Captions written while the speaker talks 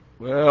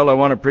Well, I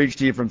want to preach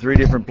to you from three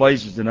different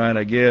places tonight,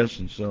 I guess,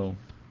 and so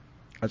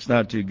that's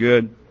not too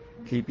good.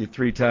 Keep you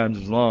three times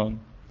as long.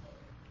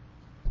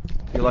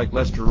 I feel like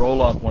Lester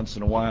Roloff once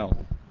in a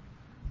while.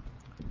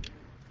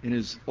 In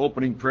his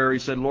opening prayer, he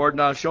said, "Lord,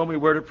 now show me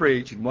where to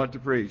preach and what to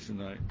preach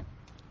tonight."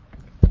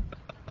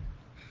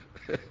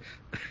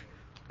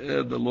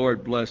 And the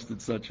Lord blessed in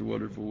such a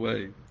wonderful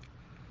way.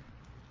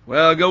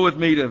 Well, go with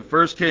me to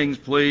 1 Kings,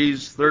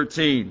 please,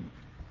 13,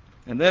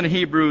 and then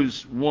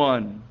Hebrews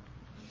 1.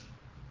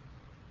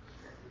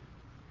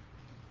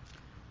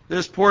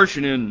 This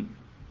portion in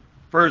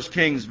 1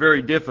 Kings is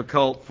very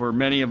difficult for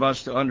many of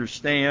us to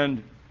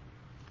understand.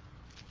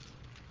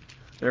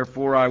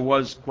 Therefore, I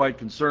was quite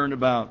concerned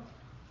about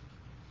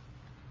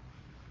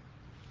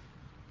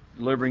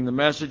delivering the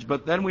message.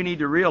 But then we need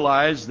to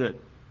realize that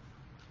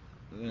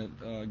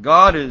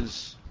God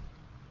is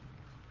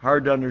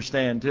hard to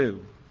understand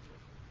too.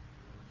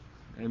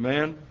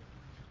 Amen?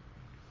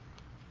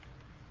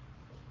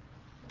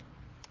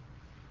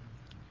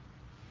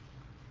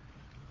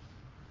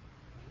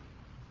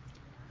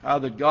 How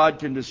that God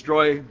can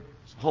destroy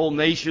whole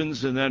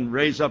nations and then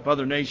raise up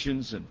other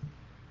nations, and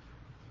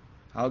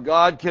how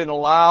God can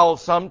allow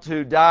some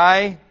to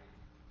die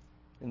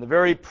in the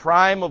very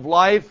prime of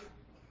life.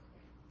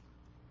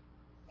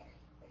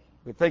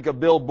 We think of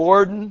Bill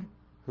Borden,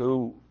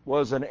 who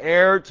was an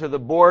heir to the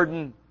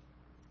Borden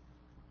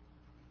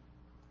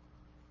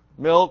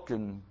milk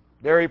and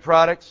dairy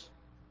products.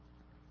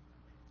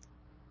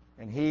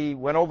 And he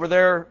went over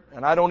there,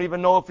 and I don't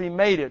even know if he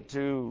made it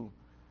to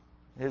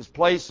his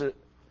place.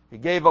 He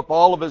gave up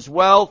all of his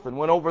wealth and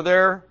went over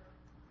there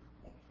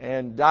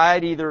and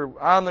died either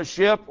on the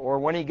ship or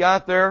when he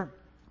got there.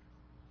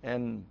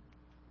 And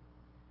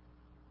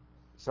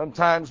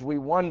sometimes we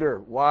wonder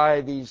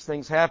why these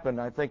things happen.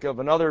 I think of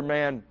another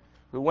man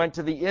who went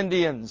to the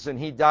Indians, and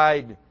he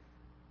died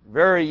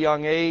very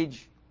young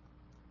age.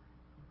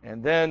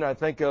 And then I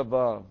think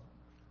of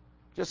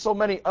just so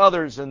many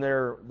others, and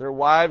their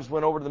wives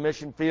went over to the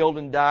mission field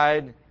and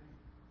died.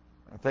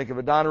 I think of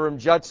Adoniram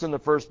Judson, the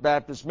first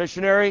Baptist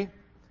missionary,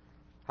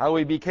 how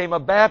he became a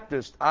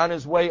Baptist on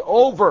his way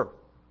over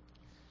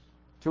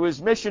to his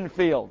mission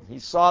field. He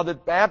saw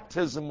that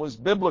baptism was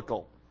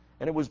biblical,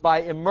 and it was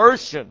by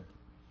immersion.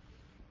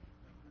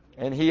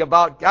 And he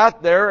about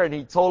got there, and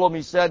he told him,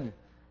 he said,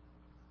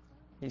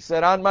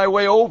 on my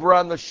way over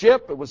on the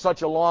ship, it was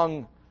such a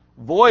long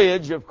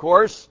voyage, of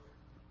course,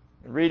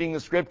 reading the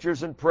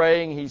scriptures and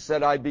praying, he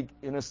said,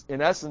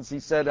 in essence, he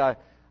said,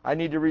 I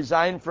need to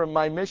resign from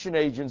my mission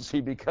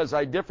agency because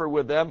I differ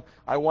with them.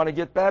 I want to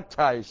get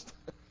baptized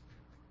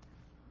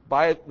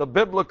by the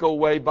biblical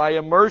way, by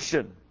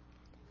immersion.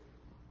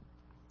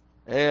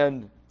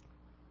 And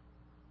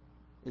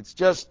it's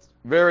just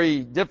very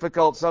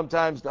difficult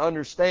sometimes to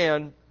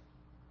understand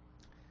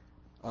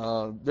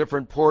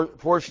different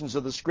portions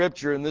of the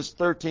Scripture. And this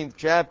 13th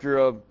chapter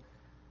of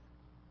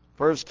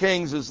 1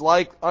 Kings is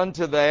like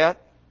unto that.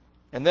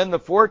 And then the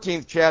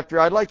 14th chapter,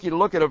 I'd like you to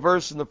look at a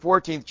verse in the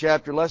 14th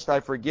chapter, lest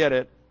I forget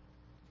it.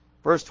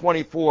 Verse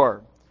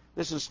 24.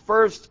 This is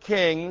 1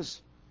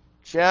 Kings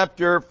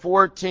chapter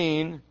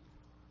 14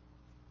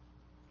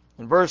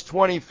 and verse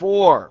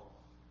 24.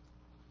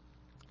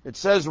 It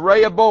says,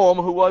 Rehoboam,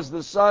 who was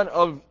the son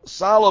of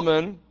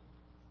Solomon,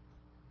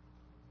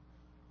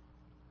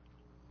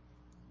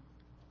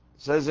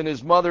 says in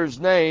his mother's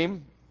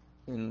name,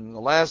 in the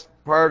last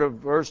part of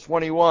verse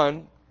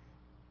 21,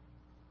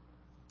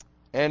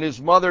 and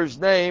his mother's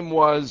name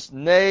was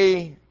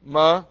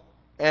Naamah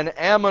and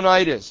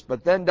Ammonitis.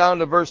 But then down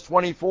to verse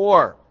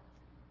 24.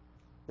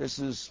 This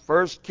is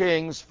 1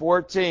 Kings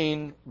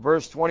 14,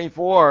 verse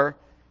 24.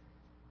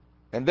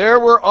 And there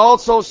were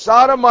also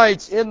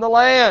Sodomites in the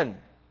land.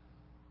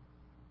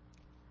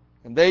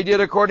 And they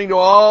did according to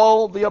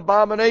all the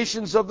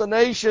abominations of the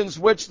nations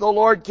which the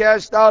Lord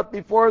cast out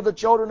before the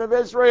children of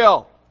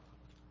Israel.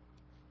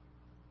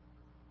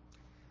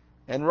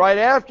 And right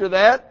after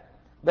that,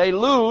 they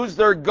lose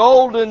their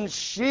golden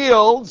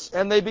shields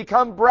and they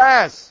become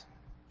brass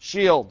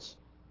shields.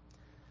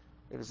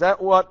 Is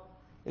that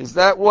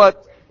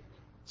what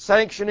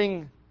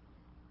sanctioning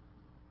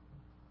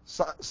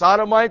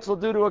Sodomites will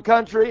do to a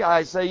country?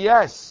 I say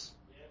yes.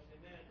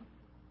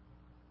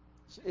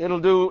 It'll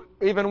do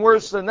even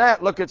worse than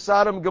that. Look at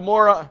Sodom,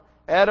 Gomorrah,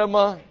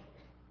 Admah,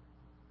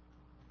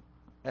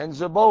 and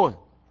Zeboim.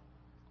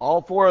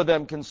 All four of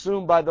them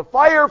consumed by the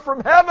fire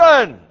from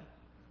heaven.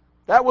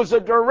 That was a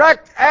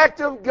direct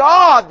act of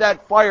God,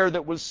 that fire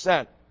that was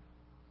sent.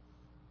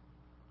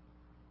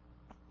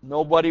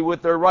 Nobody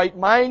with their right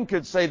mind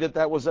could say that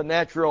that was a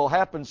natural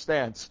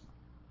happenstance.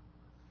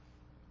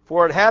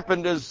 For it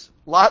happened as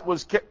Lot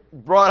was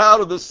brought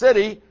out of the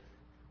city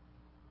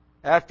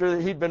after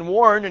he'd been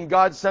warned, and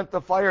God sent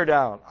the fire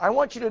down. I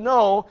want you to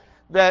know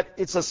that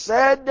it's a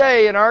sad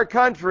day in our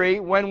country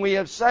when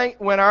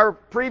when our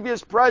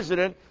previous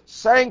president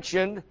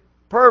sanctioned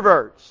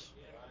perverts.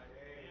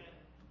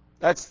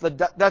 That's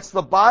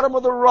the bottom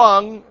of the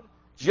rung.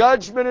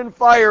 Judgment and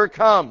fire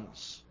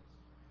comes.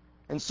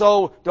 And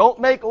so don't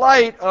make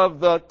light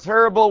of the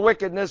terrible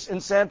wickedness in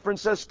San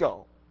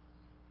Francisco.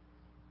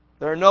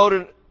 They're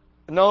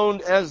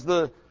known as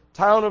the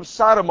town of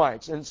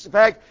Sodomites. In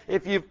fact,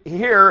 if you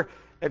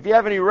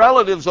have any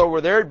relatives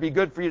over there, it'd be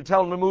good for you to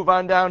tell them to move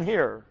on down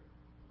here.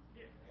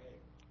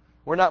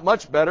 We're not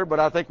much better, but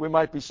I think we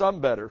might be some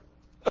better.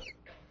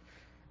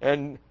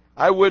 And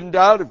I wouldn't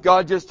doubt if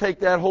God just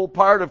take that whole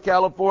part of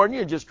California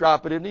and just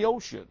drop it in the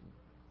ocean.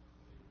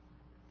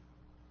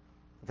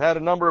 I've had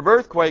a number of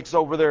earthquakes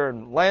over there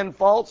and land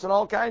faults and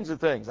all kinds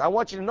of things. I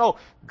want you to know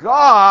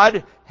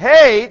God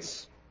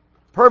hates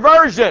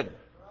perversion.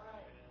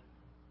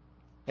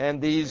 And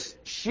these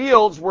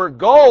shields were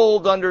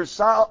gold under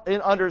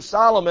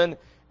Solomon,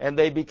 and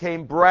they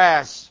became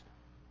brass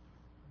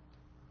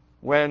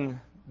when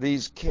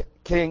this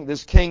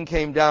king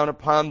came down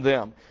upon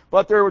them.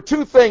 But there were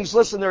two things,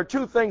 listen, there are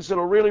two things that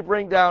will really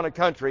bring down a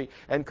country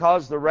and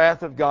cause the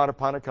wrath of God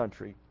upon a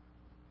country.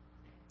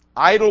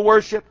 Idol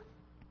worship.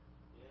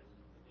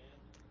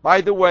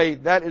 By the way,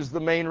 that is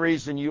the main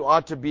reason you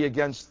ought to be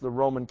against the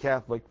Roman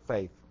Catholic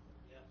faith.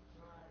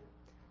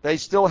 They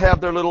still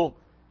have their little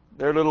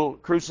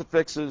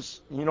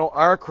crucifixes. You know,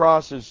 our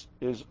cross is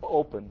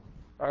open.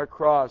 Our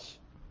cross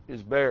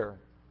is bare.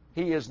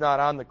 He is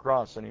not on the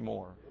cross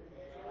anymore.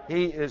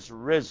 He is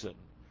risen.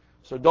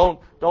 So don't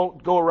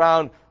go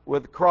around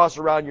with the cross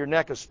around your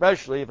neck,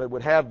 especially if it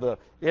would have the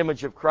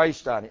image of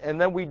Christ on it. And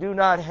then we do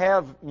not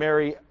have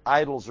Mary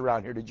idols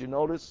around here. Did you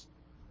notice?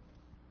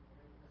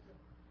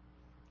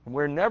 And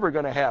we're never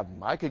going to have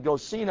them. I could go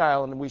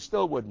senile and we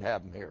still wouldn't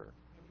have them here.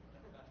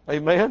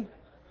 Amen?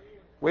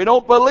 We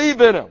don't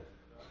believe in them.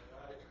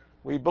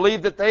 We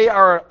believe that they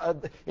are,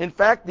 in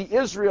fact, the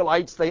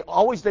Israelites, they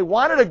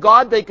wanted a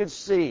God they could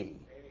see.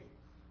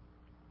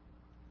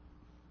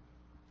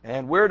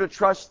 And we're to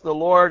trust the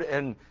Lord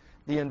and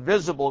the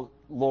invisible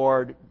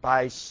Lord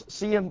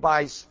see Him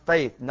by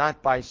faith,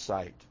 not by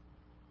sight.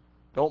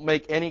 Don't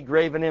make any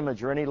graven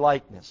image or any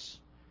likeness.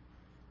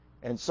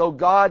 And so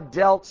God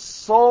dealt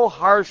so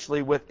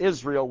harshly with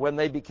Israel when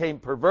they became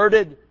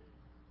perverted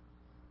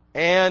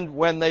and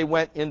when they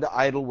went into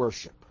idol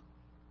worship.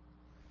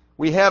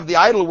 We have the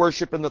idol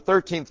worship in the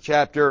 13th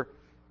chapter,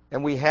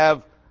 and we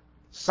have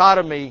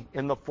sodomy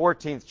in the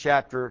 14th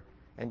chapter,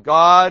 and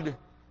God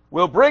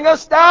will bring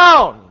us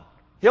down.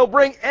 He'll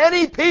bring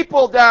any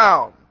people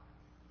down.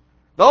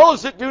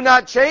 Those that do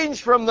not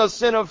change from the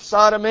sin of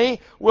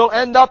sodomy will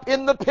end up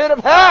in the pit of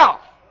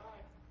hell.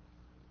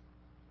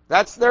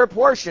 That's their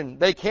portion.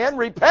 They can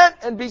repent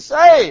and be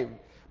saved,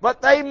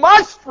 but they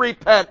must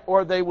repent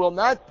or they will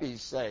not be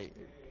saved.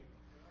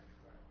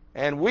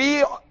 And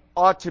we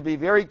ought to be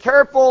very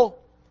careful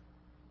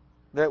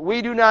that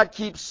we do not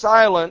keep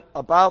silent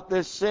about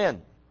this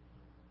sin,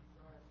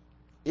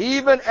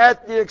 even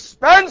at the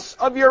expense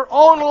of your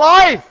own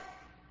life.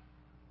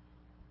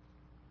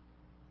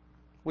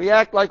 We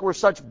act like we're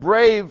such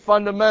brave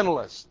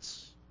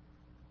fundamentalists.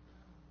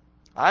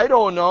 I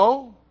don't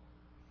know.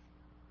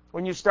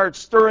 When you start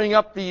stirring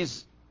up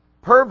these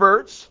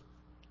perverts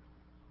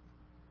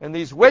and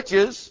these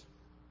witches,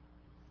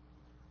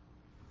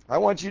 I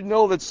want you to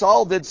know that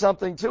Saul did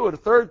something to it. A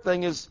third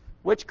thing is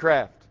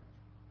witchcraft.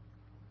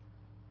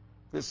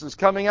 This is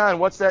coming on.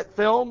 What's that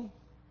film?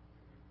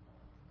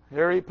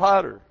 Harry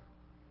Potter.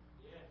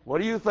 What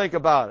do you think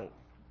about it?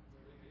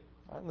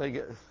 I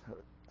think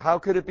how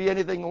could it be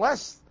anything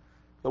less?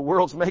 The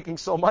world's making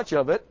so much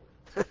of it.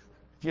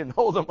 You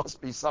know there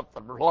must be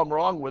something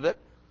wrong with it.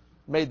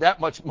 Made that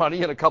much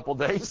money in a couple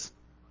days.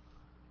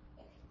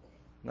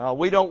 No,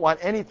 we don't want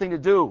anything to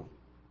do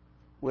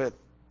with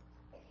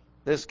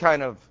this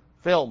kind of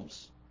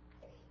films.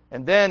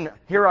 And then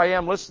here I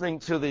am listening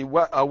to the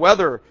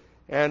weather,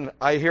 and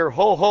I hear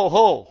ho, ho,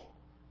 ho.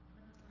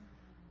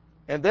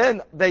 And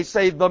then they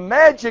say the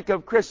magic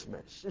of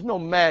Christmas. There's no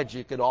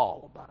magic at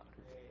all about it.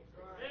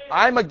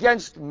 I'm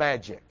against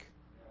magic.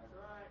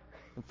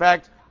 In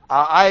fact,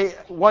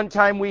 one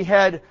time we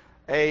had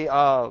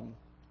a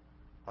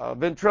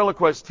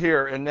ventriloquist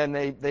here, and then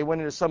they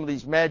went into some of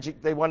these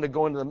magic, they wanted to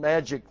go into the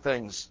magic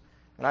things.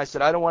 And I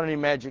said, I don't want any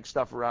magic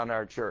stuff around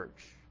our church.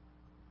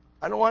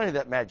 I don't want any of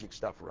that magic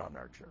stuff around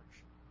our church.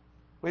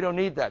 We don't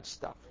need that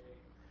stuff.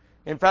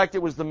 In fact,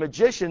 it was the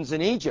magicians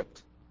in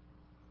Egypt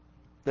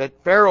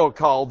that Pharaoh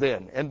called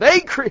in. And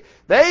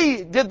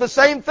they did the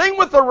same thing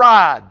with the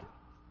rod.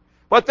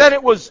 But then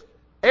it was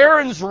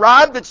Aaron's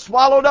rod that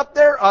swallowed up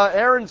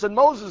Aaron's and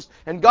Moses,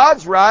 and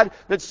God's rod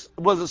that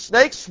was a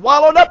snake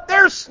swallowed up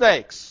their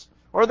snakes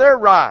or their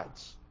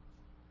rods.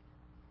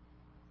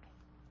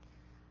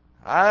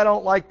 I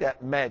don't like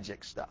that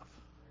magic stuff.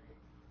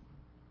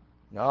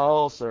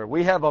 No, sir.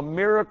 We have a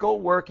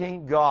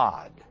miracle-working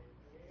God.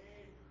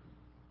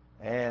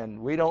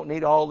 And we don't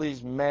need all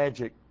these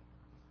magic.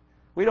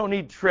 We don't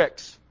need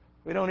tricks.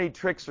 We don't need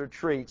tricks or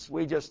treats.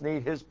 We just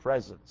need His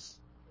presence.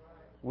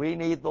 We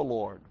need the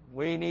Lord.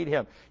 We need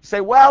Him. You say,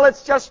 well,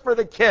 it's just for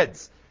the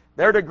kids.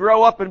 They're to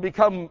grow up and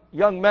become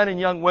young men and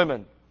young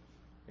women.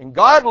 And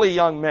godly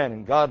young men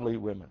and godly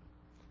women.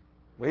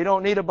 We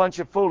don't need a bunch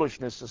of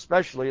foolishness,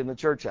 especially in the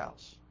church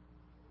house.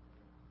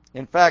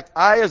 In fact,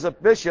 I as a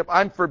bishop,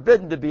 I'm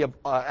forbidden to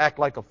act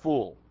like a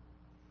fool.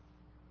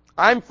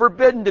 I'm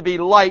forbidden to be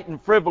light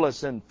and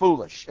frivolous and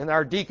foolish, and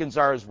our deacons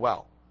are as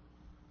well.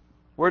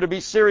 We're to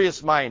be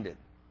serious-minded.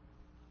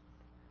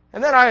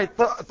 And then I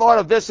thought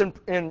of this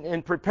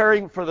in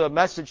preparing for the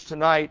message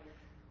tonight.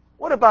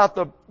 What about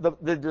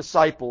the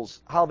disciples,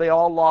 how they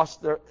all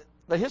lost their...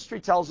 The history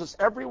tells us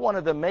every one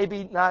of them,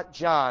 maybe not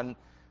John,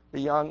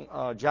 the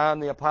young John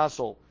the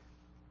Apostle,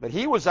 but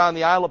he was on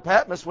the Isle of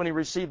Patmos when he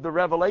received the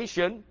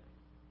revelation,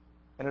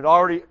 and had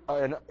already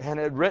and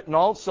had written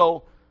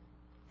also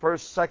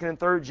 1st, 2nd, and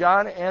 3rd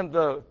John and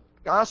the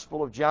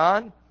Gospel of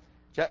John,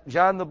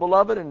 John the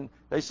Beloved, and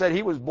they said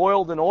he was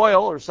boiled in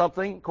oil or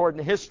something, according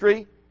to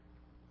history,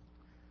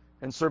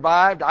 and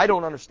survived. I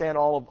don't understand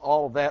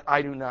all of that.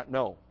 I do not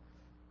know.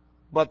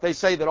 But they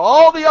say that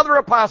all the other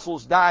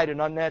apostles died an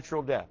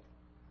unnatural death.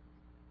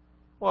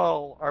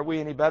 Well, are we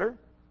any better?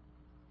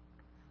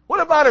 What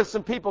about if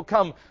some people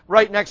come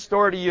right next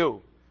door to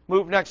you,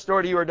 move next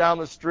door to you or down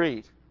the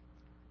street,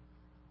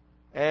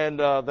 and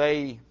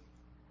they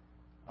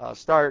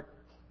start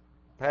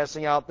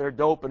passing out their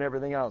dope and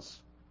everything else,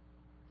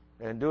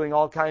 and doing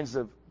all kinds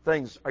of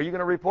things? Are you going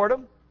to report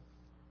them?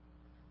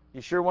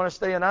 You sure want to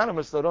stay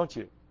anonymous, though, don't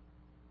you?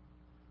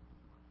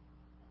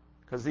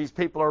 Because these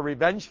people are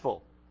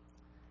revengeful.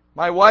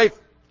 My wife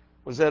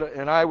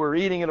and I were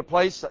eating at a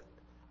place, I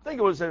think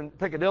it was in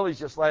Piccadilly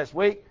just last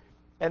week,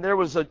 and there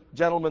was a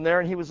gentleman there,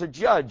 and he was a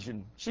judge,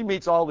 and she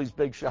meets all these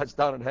big shots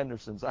down at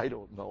Henderson's. I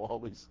don't know, all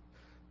these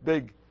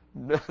big,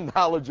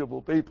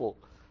 knowledgeable people.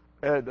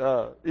 And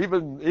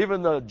even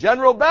the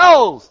General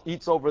Bell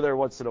eats over there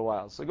once in a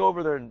while. So go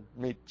over there and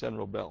meet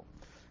General Bell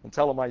and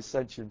tell him I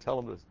sent you, and tell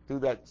him to do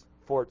that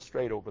fort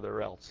straight over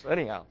there else.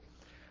 Anyhow,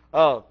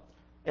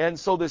 and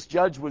so this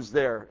judge was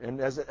there,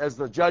 and as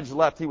the judge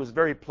left, he was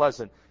very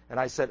pleasant. And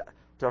I said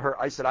to her,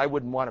 I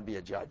wouldn't want to be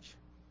a judge.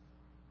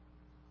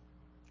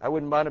 I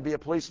wouldn't want to be a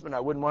policeman. I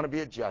wouldn't want to be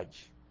a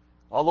judge.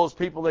 All those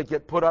people that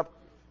get put up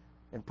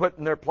and put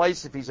in their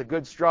place, if he's a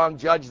good, strong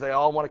judge, they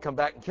all want to come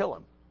back and kill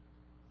him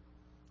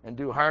and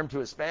do harm to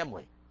his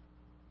family.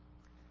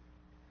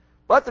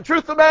 But the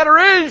truth of the matter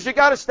is, you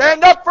got to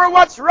stand up for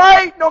what's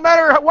right, no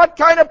matter what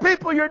kind of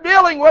people you're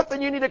dealing with,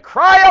 and you need to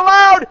cry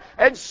aloud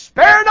and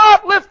spare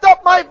not, lift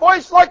up my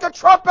voice like a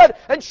trumpet,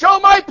 and show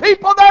my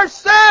people their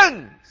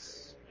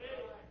sins,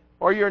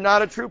 or you're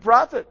not a true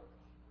prophet,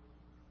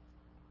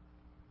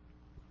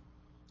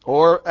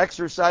 or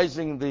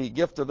exercising the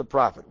gift of the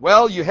prophet.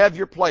 Well, you have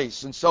your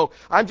place. And so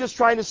I'm just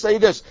trying to say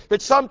this,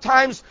 that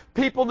sometimes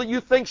people that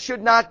you think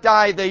should not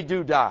die, they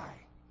do die.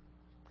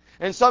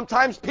 And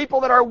sometimes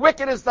people that are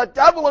wicked as the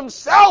devil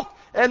himself,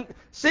 and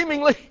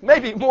seemingly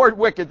maybe more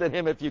wicked than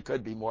him if you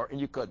could be more, and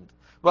you couldn't.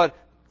 But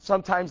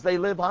sometimes they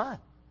live on.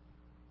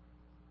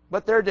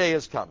 But their day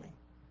is coming.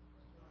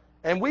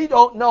 And we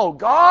don't know.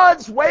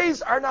 God's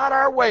ways are not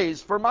our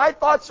ways. For my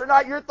thoughts are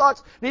not your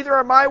thoughts. Neither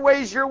are my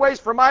ways your ways.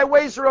 For my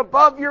ways are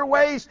above your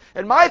ways.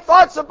 And my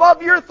thoughts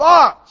above your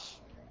thoughts.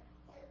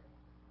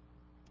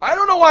 I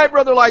don't know why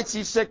Brother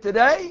Lightsy's sick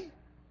today.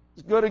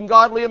 As good and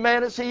godly a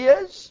man as he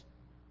is.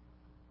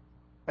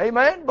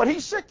 Amen? But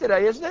he's sick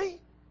today, isn't he?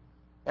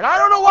 And I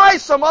don't know why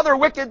some other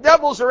wicked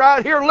devils are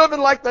out here living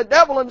like the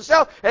devil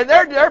himself. And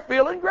they're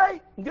feeling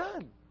great and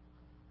good.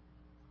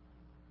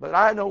 But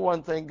I know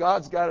one thing,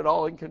 God's got it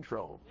all in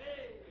control.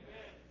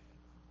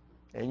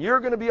 And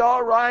you're going to be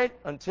all right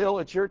until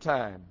it's your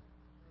time.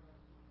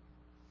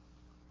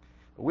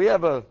 We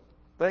have a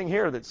thing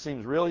here that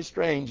seems really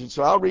strange, and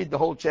so I'll read the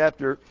whole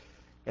chapter,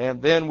 and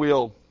then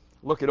we'll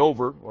look it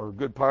over, or a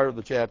good part of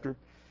the chapter.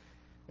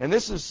 And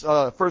this is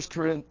 1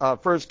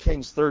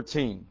 Kings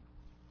 13.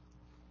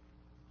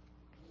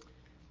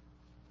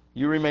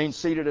 You remain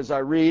seated as I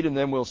read, and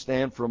then we'll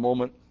stand for a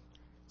moment.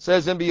 It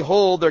says, And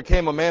behold, there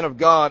came a man of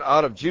God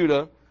out of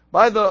Judah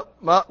by the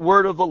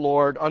word of the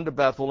Lord unto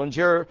Bethel, and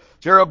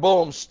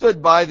Jeroboam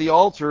stood by the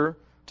altar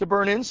to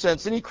burn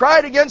incense. And he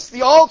cried against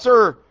the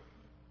altar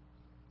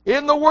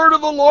in the word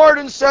of the Lord,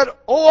 and said,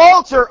 O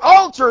altar,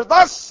 altar,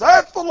 thus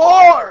saith the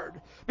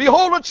Lord,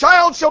 behold, a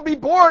child shall be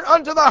born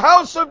unto the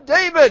house of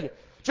David,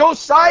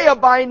 Josiah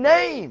by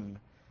name.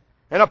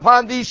 And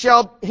upon thee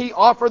shall he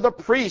offer the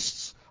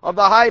priests of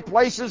the high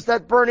places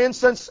that burn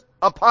incense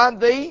upon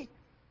thee.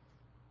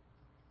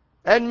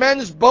 And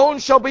men's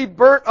bones shall be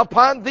burnt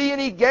upon thee. And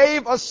he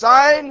gave a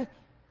sign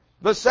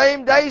the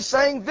same day,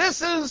 saying,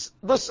 This is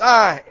the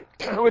sign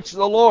which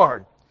the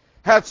Lord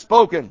hath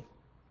spoken.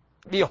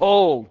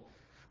 Behold,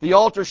 the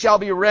altar shall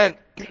be rent,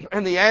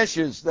 and the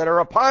ashes that are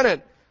upon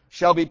it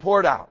shall be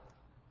poured out.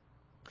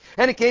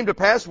 And it came to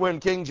pass, when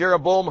King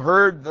Jeroboam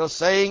heard the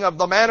saying of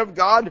the man of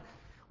God,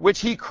 which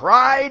he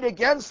cried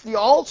against the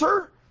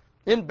altar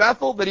in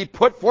Bethel, that he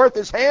put forth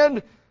his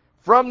hand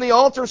from the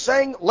altar,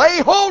 saying, Lay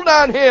hold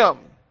on him.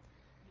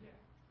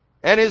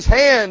 And his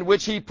hand,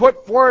 which he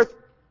put forth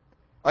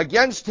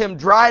against him,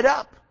 dried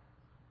up,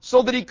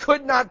 so that he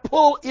could not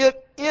pull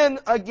it in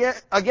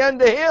again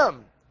to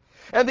him.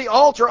 And the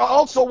altar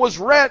also was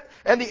rent,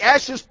 and the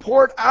ashes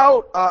poured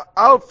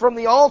out from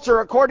the altar,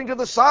 according to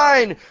the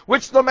sign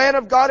which the man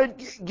of God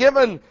had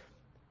given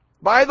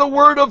by the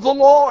word of the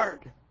Lord.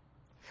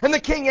 And the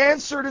king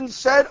answered and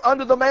said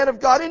unto the man of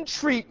God,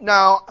 Entreat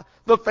now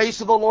the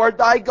face of the Lord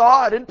thy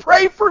God, and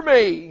pray for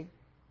me,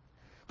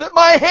 that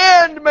my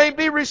hand may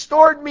be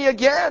restored me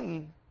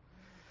again.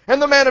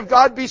 And the man of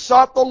God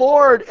besought the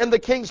Lord, and the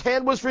king's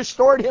hand was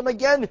restored him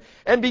again,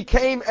 and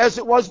became as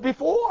it was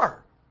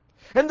before.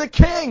 And the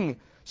king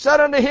said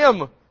unto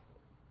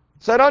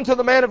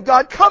the man of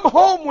God, Come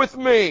home with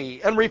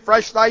me, and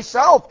refresh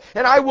thyself,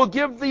 and I will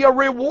give thee a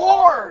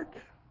reward.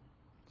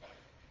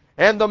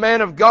 And the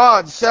man of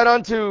God said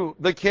unto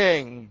the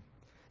king,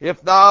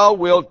 If thou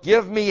wilt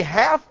give me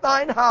half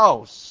thine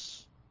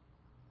house,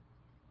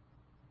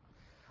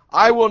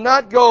 I will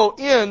not go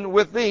in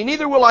with thee,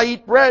 neither will I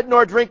eat bread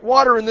nor drink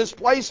water in this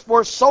place,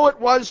 for so it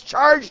was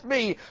charged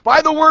me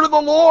by the word of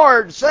the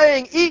Lord,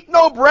 saying, Eat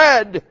no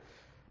bread,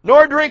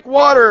 nor drink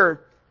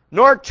water,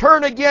 nor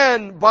turn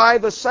again by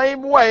the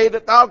same way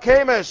that thou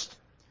camest.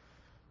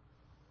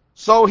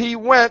 So he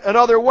went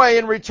another way,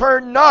 and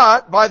returned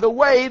not by the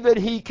way that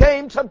he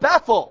came to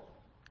Bethel.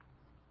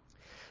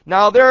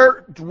 Now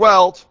there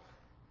dwelt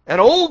an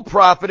old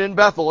prophet in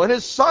Bethel, and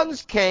his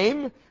sons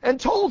came and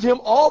told him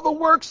all the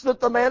works that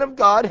the man of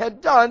God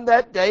had done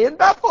that day in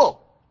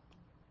Bethel,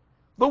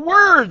 the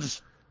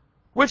words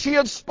which he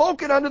had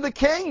spoken unto the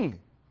king.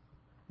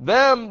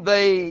 Them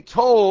they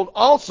told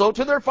also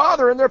to their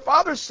father, and their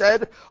father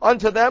said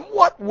unto them,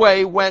 What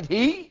way went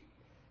he?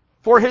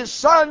 For his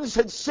sons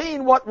had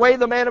seen what way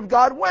the man of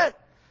God went,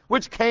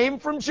 which came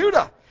from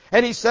Judah.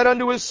 And he said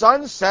unto his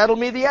sons, Saddle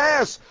me the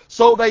ass.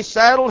 So they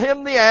saddled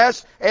him the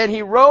ass, and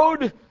he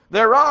rode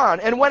thereon,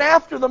 and went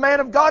after the man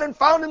of God, and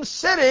found him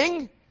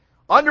sitting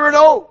under an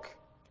oak.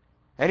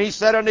 And he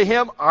said unto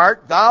him,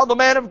 Art thou the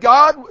man of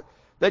God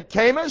that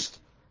camest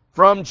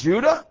from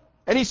Judah?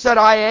 And he said,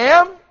 I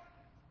am.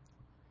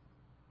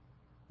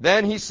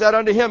 Then he said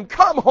unto him,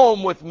 Come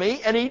home with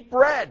me, and eat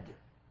bread.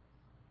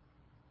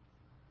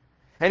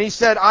 And he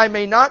said, I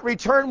may not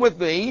return with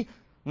thee,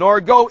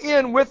 nor go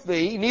in with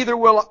thee, neither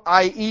will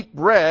I eat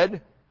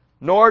bread,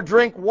 nor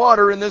drink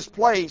water in this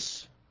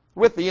place,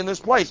 with thee in this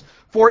place.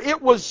 For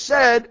it was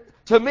said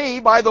to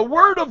me by the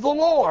word of the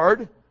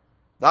Lord,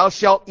 Thou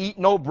shalt eat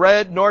no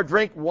bread, nor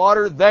drink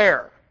water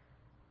there,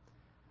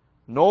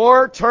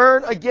 nor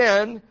turn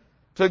again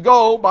to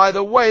go by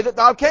the way that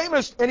thou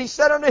camest. And he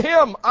said unto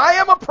him, I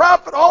am a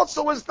prophet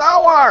also as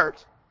thou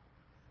art.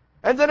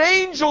 And an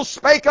angel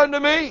spake unto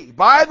me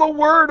by the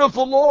word of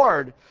the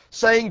Lord,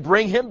 saying,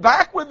 Bring him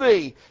back with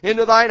thee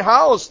into thine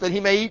house, that he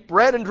may eat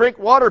bread and drink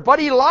water. But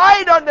he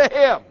lied unto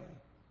him.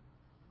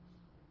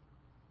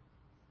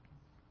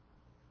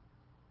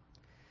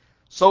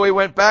 So he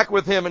went back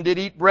with him, and did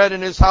eat bread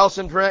in his house,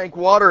 and drank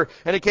water.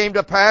 And it came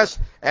to pass,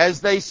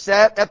 as they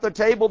sat at the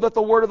table, that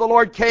the word of the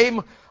Lord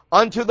came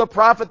unto the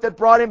prophet that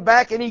brought him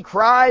back. And he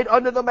cried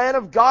unto the man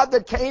of God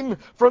that came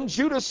from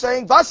Judah,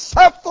 saying, Thus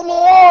saith the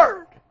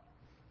Lord,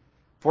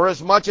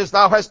 Forasmuch as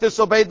thou hast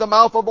disobeyed the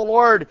mouth of the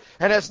Lord,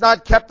 and hast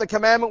not kept the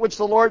commandment which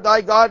the Lord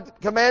thy God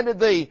commanded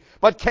thee,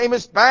 but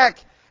camest back,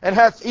 and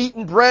hast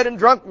eaten bread and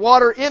drunk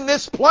water in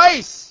this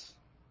place,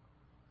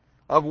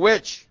 of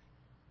which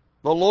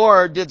the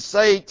Lord did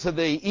say to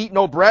thee, Eat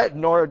no bread,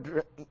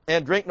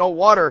 and drink no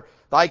water,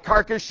 thy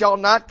carcass shall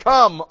not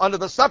come unto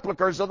the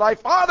sepulchres of thy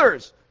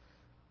fathers.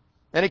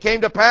 And it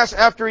came to pass,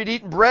 after he had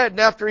eaten bread,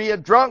 and after he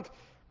had drunk,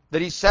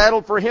 that he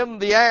saddled for him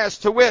the ass,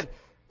 to wit,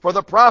 for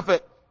the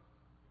prophet,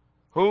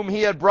 whom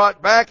he had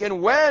brought back.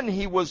 And when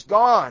he was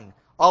gone,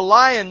 a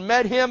lion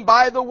met him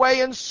by the way,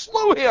 and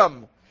slew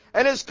him.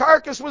 And his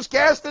carcass was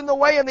cast in the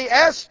way, and the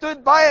ass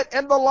stood by it,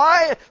 and the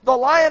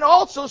lion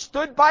also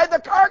stood by the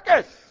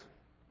carcass.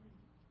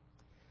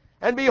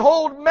 And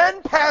behold,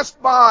 men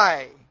passed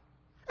by,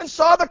 and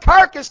saw the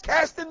carcass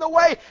cast in the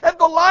way, and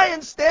the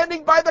lion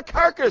standing by the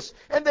carcass.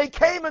 And they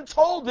came and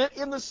told it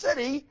in the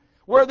city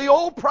where the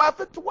old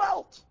prophet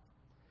dwelt.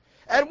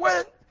 And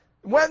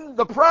when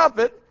the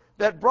prophet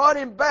that brought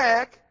him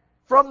back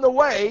from the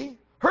way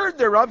heard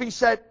thereof, he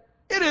said,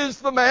 It is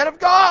the man of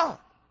God,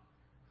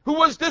 who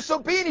was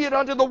disobedient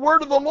unto the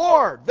word of the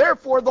Lord.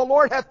 Therefore the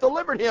Lord hath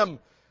delivered him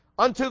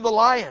unto the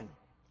lion,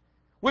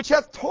 which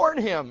hath torn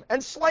him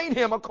and slain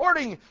him,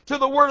 according to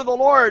the word of the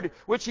Lord,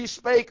 which he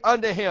spake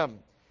unto him.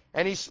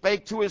 And he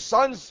spake to his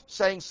sons,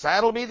 saying,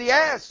 Saddle me the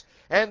ass.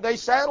 And they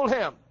saddled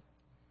him.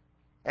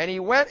 And he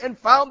went and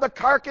found the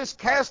carcass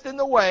cast in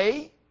the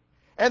way,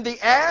 and the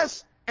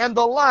ass and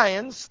the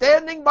lion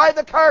standing by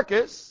the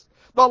carcass.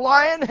 The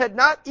lion had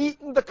not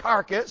eaten the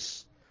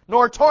carcass,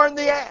 nor torn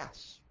the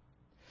ass.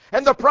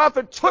 And the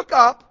prophet took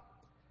up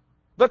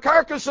the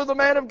carcass of the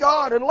man of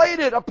God, and laid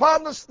it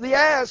upon the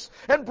ass,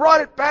 and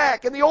brought it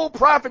back. And the old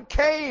prophet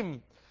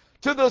came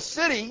to the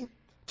city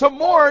to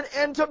mourn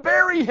and to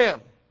bury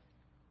him.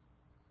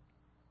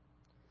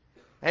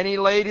 And he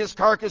laid his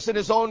carcass in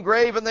his own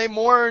grave, and they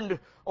mourned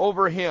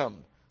over him,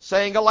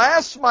 saying,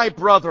 Alas, my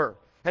brother!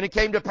 And it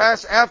came to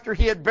pass, after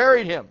he had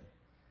buried him,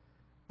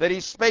 that he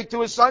spake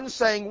to his son,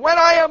 saying, When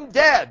I am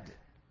dead,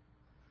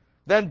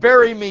 then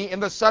bury me in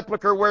the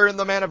sepulchre wherein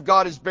the man of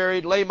God is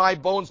buried. Lay my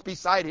bones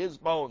beside his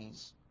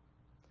bones.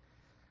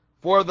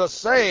 For the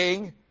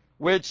saying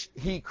which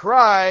he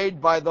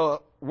cried by the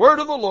word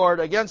of the Lord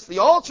against the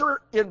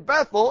altar in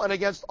Bethel and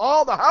against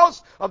all the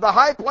house of the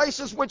high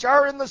places which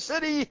are in the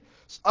city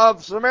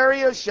of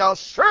Samaria shall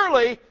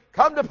surely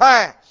come to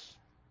pass.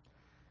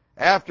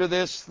 After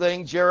this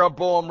thing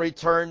Jeroboam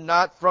returned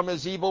not from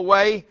his evil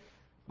way,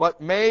 but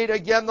made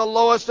again the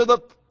lowest of the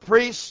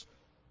priests,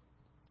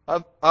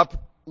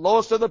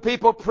 lowest of the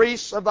people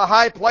priests of the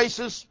high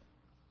places,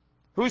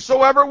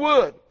 whosoever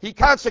would. He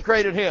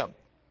consecrated him,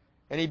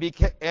 and he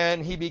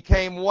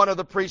became one of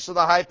the priests of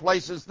the high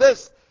places.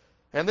 This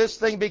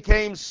thing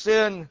became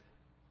sin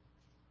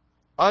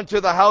unto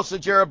the house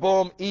of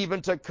Jeroboam,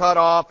 even to cut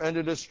off and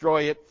to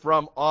destroy it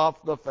from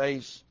off the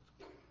face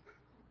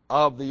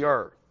of the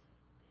earth.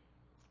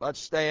 Let's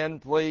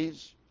stand,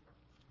 please,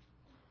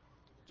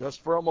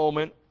 just for a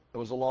moment. It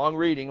was a long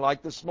reading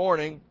like this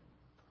morning.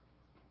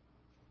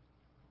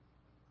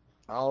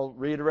 I'll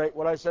reiterate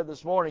what I said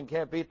this morning.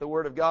 Can't beat the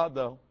Word of God,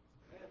 though.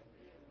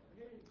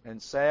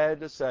 And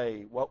sad to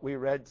say, what we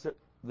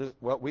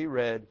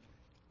read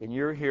in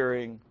your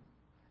hearing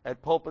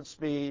at pulpit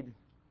speed,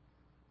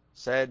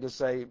 sad to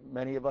say,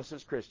 many of us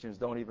as Christians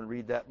don't even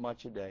read that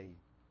much a day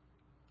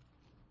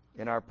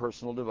in our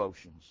personal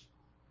devotions.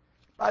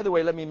 By the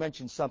way, let me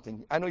mention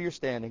something. I know you're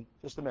standing.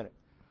 Just a minute.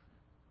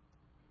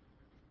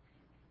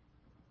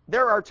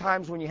 There are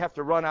times when you have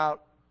to run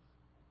out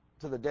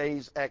to the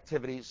day's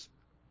activities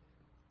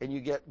and you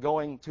get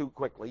going too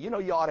quickly. You know,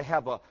 you ought to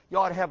have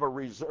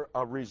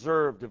a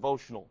reserve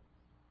devotional.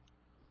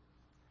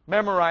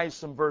 Memorize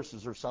some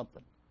verses or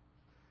something.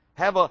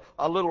 Have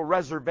a little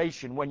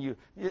reservation when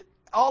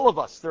all of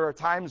us, there are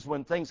times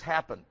when things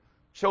happen.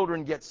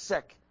 Children get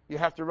sick. You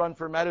have to run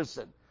for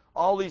medicine.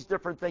 All these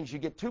different things. You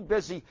get too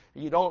busy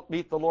and you don't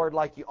meet the Lord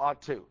like you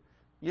ought to.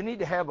 You need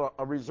to have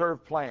a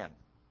reserve plan.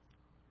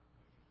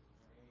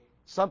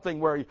 Something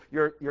where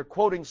you're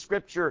quoting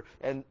Scripture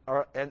and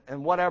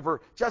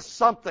whatever, just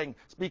something,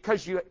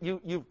 because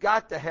you've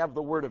got to have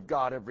the Word of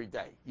God every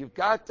day. You've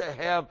got to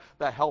have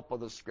the help of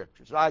the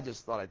Scriptures. I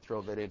just thought I'd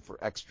throw that in for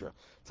extra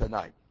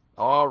tonight.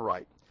 All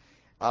right.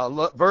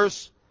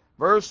 Verse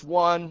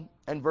 1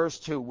 and verse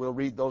 2, we'll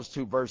read those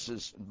two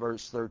verses,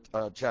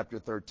 chapter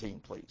 13,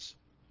 please.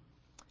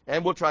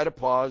 And we'll try to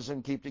pause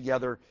and keep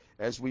together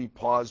as we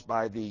pause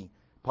by the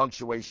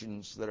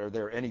punctuations that are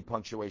there, any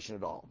punctuation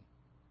at all.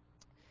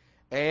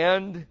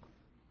 And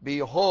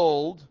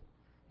behold,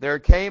 there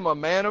came a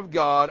man of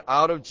God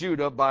out of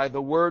Judah by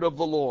the word of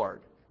the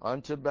Lord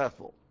unto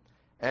Bethel.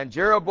 And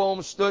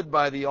Jeroboam stood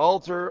by the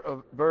altar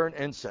of burnt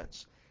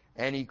incense.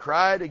 And he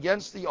cried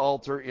against the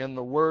altar in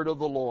the word of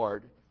the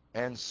Lord,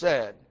 and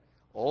said,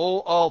 O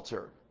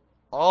altar,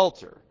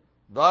 altar,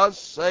 thus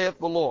saith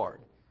the Lord,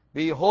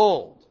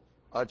 behold,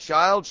 a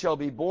child shall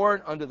be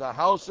born unto the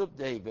house of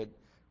David,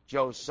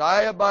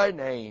 Josiah by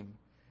name,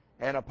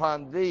 and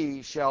upon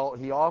thee shall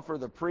he offer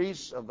the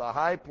priests of the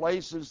high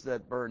places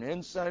that burn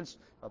incense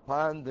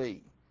upon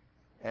thee,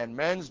 and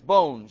men's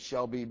bones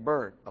shall be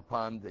burnt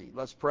upon thee.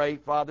 Let's pray.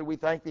 Father, we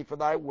thank thee for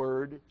thy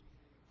word.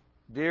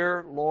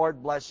 Dear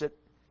Lord, bless it.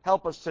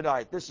 Help us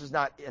tonight. This is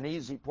not an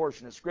easy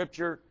portion of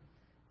Scripture.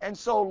 And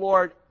so,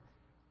 Lord,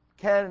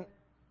 can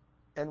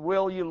and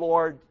will you,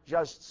 Lord,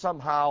 just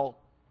somehow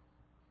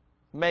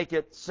make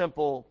it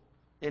simple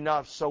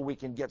enough so we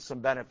can get some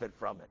benefit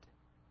from it,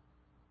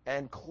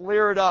 and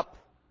clear it up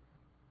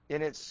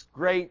in its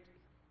great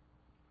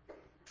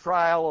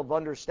trial of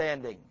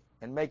understanding,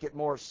 and make it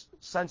more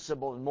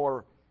sensible and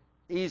more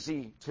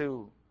easy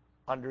to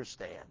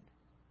understand.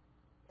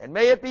 And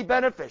may it be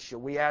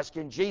beneficial, we ask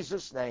in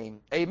Jesus' name.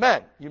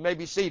 Amen. You may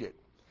be seated.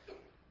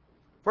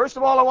 First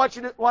of all, I want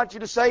you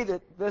to say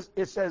that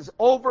it says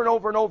over and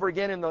over and over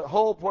again in the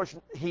whole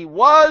portion, he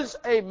was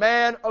a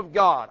man of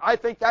God. I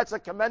think that's a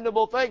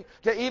commendable thing,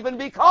 to even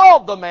be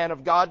called the man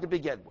of God to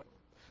begin with.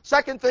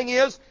 Second thing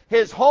is,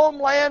 his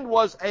homeland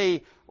was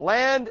a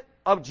land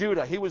of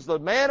Judah. He was the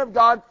man of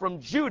God from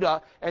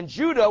Judah, and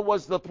Judah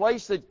was the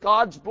place that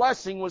God's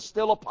blessing was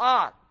still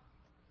upon.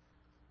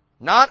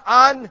 Not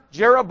on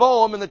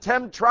Jeroboam and the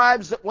 10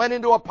 tribes that went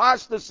into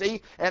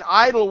apostasy and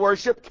idol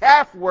worship,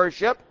 calf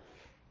worship,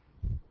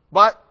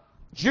 but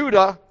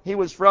Judah, he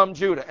was from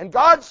Judah. And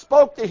God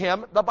spoke to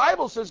him. The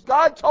Bible says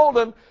God told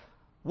him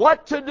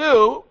what to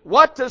do,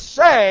 what to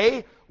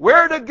say,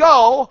 where to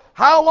go,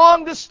 how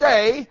long to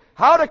stay,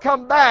 how to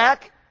come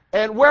back,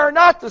 and where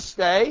not to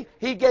stay.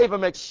 He gave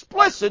him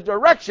explicit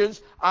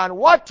directions on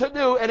what to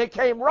do, and it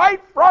came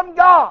right from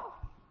God.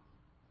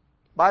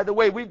 By the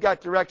way, we've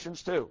got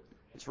directions too.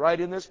 It's right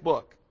in this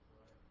book.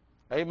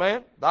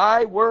 Amen?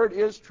 Thy word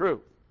is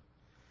true.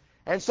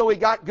 And so he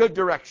got good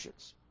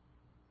directions.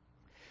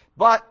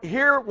 But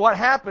here what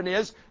happened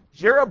is,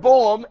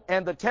 Jeroboam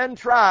and the 10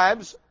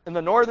 tribes in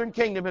the northern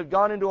kingdom had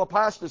gone into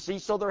apostasy,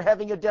 so they're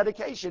having a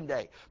dedication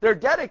day. They're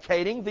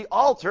dedicating the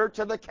altar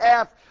to the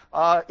calf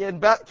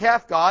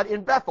god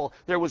in Bethel.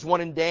 There was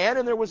one in Dan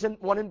and there was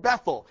one in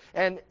Bethel.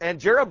 And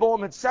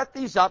Jeroboam had set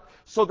these up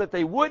so that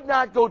they would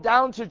not go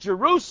down to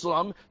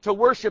Jerusalem to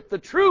worship the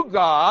true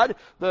God,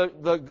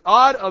 the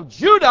God of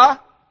Judah,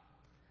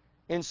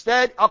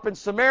 Instead, up in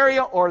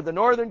Samaria or the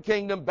northern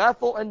kingdom,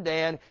 Bethel and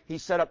Dan, he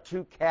set up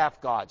 2 calf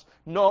gods.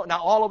 No,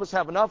 now all of us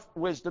have enough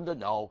wisdom to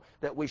know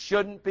that we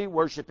shouldn't be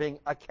worshiping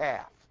a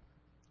calf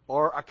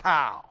or a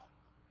cow.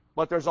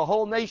 But there's a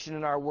whole nation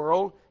in our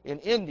world, in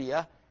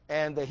India,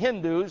 and the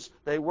Hindus,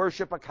 they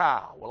worship a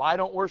cow. Well, I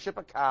don't worship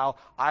a cow.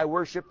 I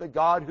worship the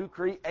God who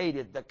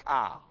created the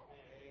cow.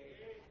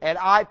 And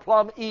I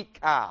plumb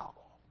eat cow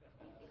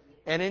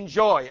and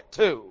enjoy it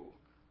too.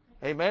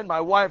 Amen. My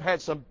wife had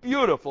some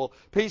beautiful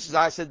pieces.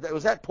 I said,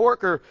 was that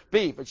pork or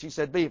beef? And she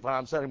said, beef. And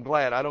I said, I'm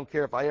glad. I don't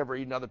care if I ever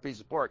eat another piece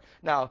of pork.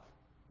 Now,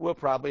 we'll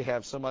probably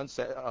have some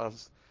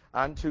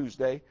on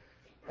Tuesday.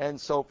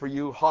 And so for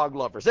you hog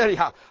lovers.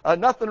 Anyhow,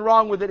 nothing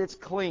wrong with it. It's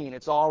clean.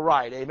 It's all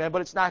right. Amen.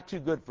 But it's not too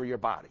good for your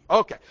body.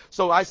 Okay.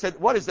 So I said,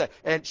 what is that?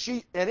 And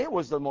it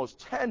was the most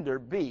tender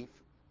beef.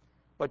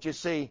 But you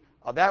see,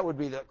 that would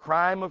be the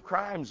crime of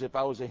crimes if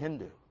I was a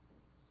Hindu.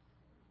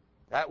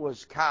 That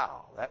was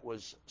cow. That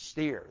was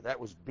steer. That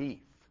was beef.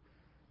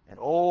 And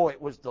oh,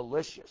 it was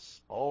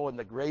delicious. Oh, and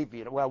the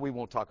gravy. Well, we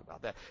won't talk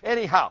about that.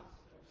 Anyhow,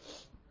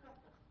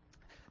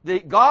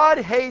 God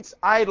hates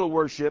idol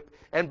worship.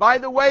 And by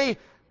the way,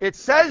 it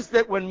says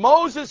that when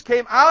Moses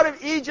came out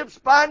of Egypt's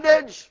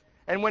bondage,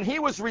 and when he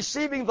was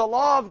receiving the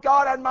law of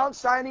God on Mount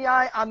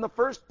Sinai on the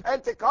first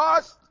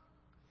Pentecost,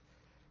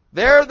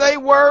 there they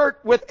were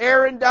with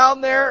Aaron down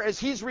there as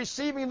he's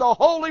receiving the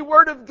holy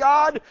word of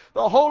God,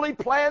 the holy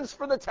plans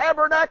for the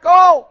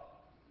tabernacle.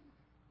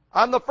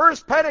 On the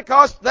first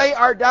Pentecost, they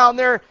are down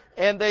there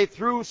and they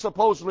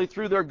supposedly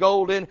threw their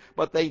gold in,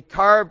 but they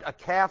carved a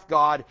calf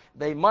god.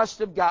 They must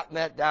have gotten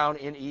that down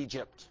in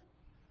Egypt.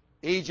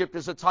 Egypt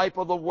is a type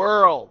of the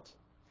world.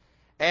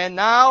 And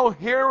now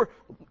here,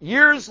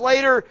 years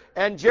later,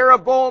 and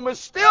Jeroboam is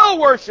still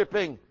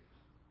worshiping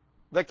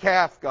the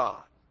calf god.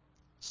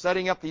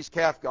 Setting up these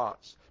calf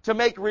gods to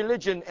make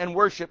religion and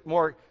worship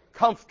more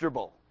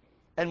comfortable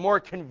and more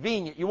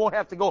convenient. You won't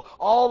have to go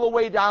all the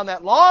way down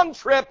that long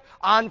trip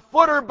on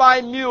foot or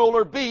by mule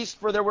or beast,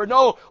 for there were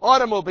no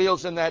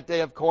automobiles in that day,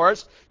 of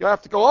course. You'll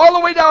have to go all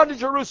the way down to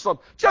Jerusalem.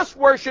 Just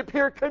worship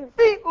here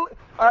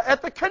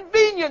at the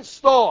convenience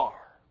store.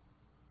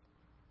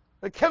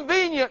 The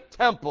convenient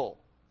temple.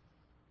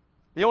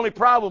 The only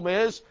problem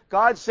is,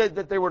 God said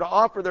that they were to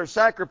offer their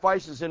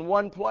sacrifices in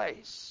one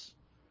place.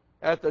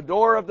 At the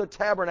door of the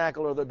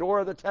tabernacle or the door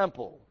of the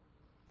temple.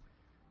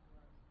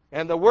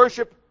 And they were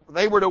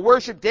to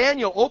worship.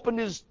 Daniel opened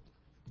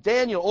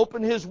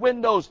his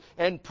windows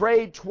and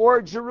prayed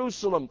toward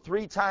Jerusalem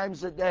 3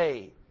 times a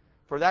day.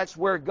 For that's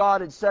where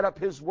God had set up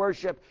his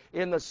worship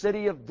in the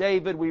city of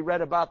David. We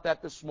read about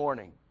that this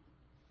morning.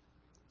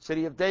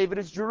 City of David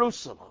is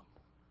Jerusalem.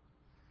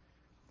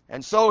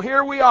 And so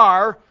here we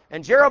are,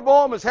 and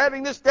Jeroboam is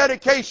having this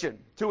dedication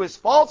to his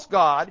false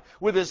god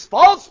with his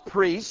false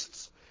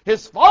priests,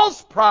 his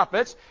false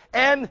prophets,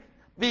 and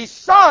the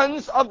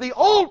sons of the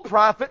old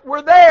prophet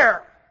were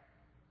there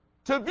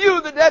to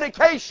view the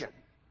dedication.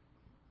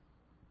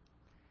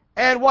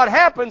 And what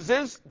happens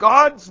is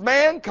God's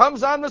man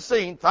comes on the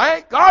scene.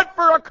 Thank God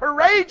for a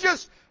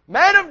courageous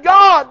man of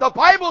God. The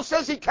Bible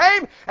says he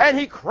came and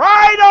he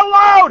cried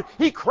aloud.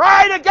 He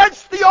cried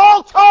against the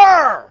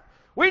altar.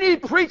 We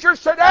need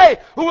preachers today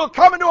who will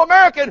come into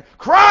America and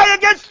cry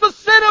against the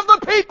sin of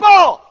the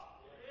people.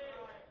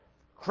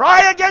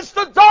 Cry against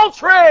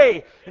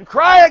adultery, and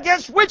cry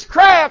against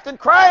witchcraft, and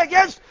cry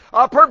against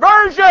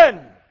perversion.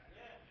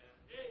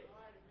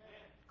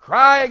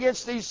 Cry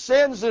against these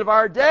sins of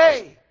our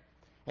day.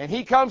 And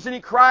he comes and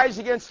he cries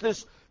against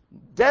this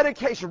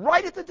dedication.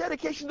 Right at the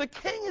dedication, the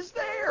king is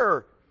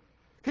there.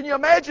 Can you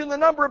imagine the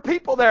number of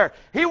people there?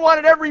 He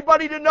wanted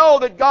everybody to know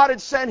that God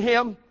had sent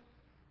him,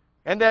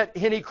 and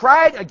he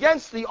cried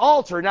against the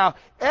altar. Now,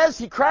 as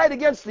he cried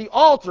against the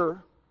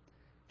altar,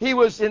 he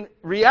was in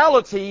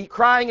reality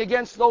crying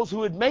against those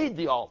who had made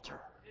the altar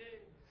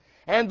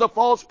and the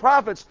false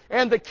prophets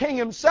and the king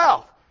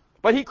himself.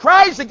 But he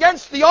cries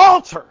against the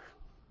altar.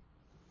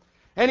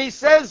 And he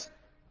says,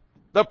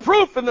 the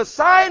proof and the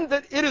sign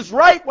that it is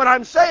right what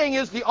I'm saying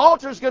is the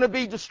altar is going to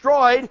be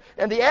destroyed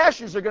and the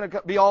ashes are going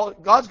to be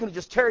God's going to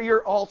just tear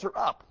your altar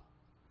up.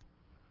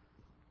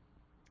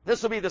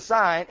 This will be the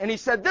sign. And he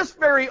said, this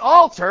very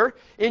altar,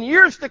 in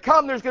years to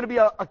come, there's going to be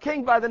a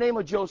king by the name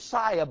of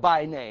Josiah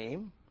by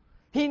name.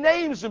 He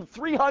names him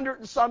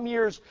 300 and some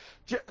years.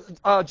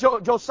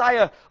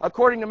 Josiah,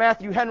 according to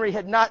Matthew Henry,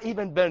 had not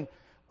even been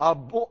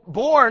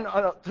born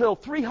until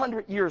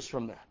 300 years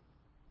from then.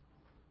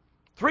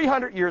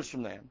 300 years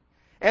from then.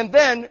 And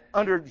then,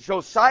 under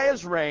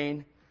Josiah's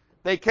reign,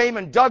 they came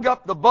and dug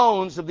up the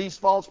bones of these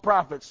false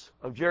prophets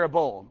of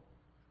Jeroboam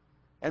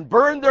and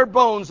burned their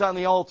bones on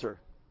the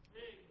altar.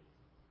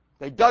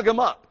 They dug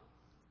them up.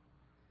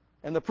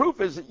 And the proof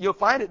is that you'll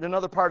find it in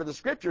another part of the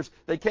Scriptures.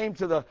 They came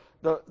to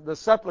the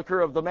sepulcher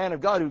of the man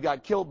of God who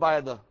got killed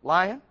by the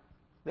lion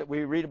that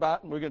we read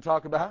about and we're going to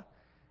talk about.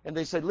 And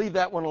they said, leave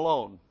that one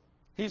alone.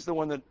 He's the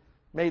one that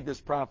made this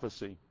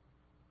prophecy.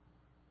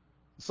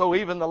 So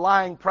even the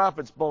lying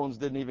prophet's bones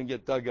didn't even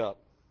get dug up.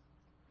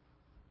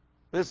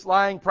 This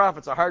lying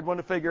prophet's a hard one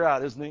to figure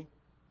out, isn't he?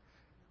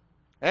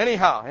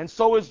 Anyhow, and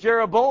so is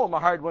Jeroboam, a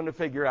hard one to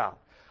figure out.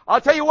 I'll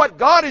tell you what,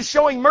 God is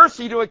showing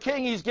mercy to a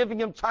king. He's giving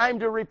him time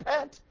to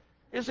repent.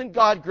 Isn't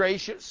God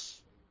gracious?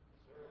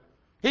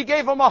 He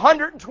gave him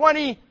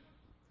 120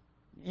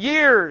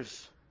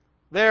 years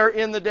there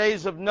in the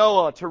days of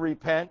Noah to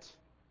repent.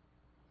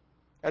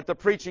 At the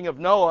preaching of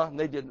Noah, and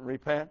they didn't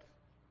repent.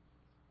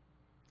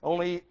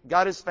 Only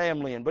got his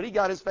family in. But he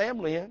got his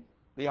family in,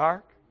 the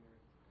ark.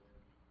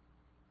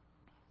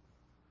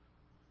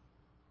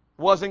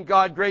 Wasn't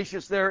God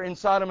gracious there in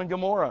Sodom and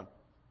Gomorrah?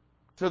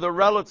 To the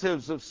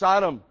relatives of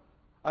Sodom,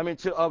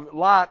 of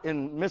Lot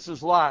and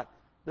Mrs. Lot,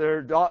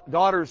 their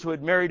daughters who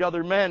had married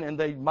other men, and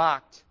they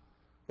mocked.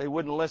 They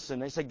wouldn't listen.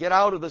 They said, get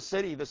out of the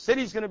city. The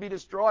city's going to be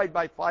destroyed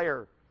by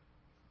fire.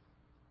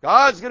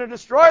 God's going to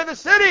destroy the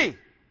city.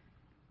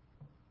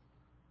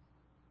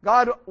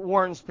 God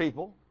warns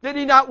people. Did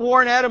He not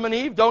warn Adam and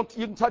Eve?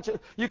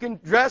 You can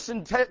dress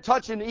and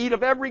touch and eat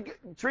of every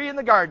tree in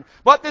the garden,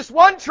 but this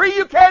one tree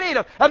you can't eat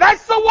of, and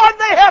that's the one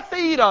they have to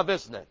eat of,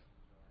 isn't it?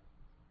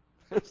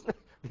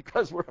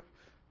 Because we're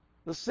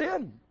the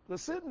sin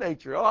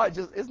nature.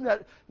 Isn't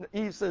that?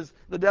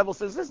 The devil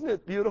says, isn't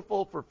it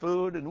beautiful for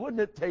food, and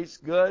wouldn't it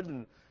taste good?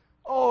 And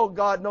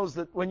God knows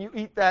that when you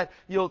eat that,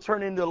 you'll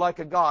turn into like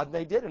a god. And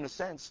they did, in a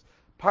sense.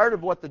 Part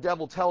of what the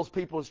devil tells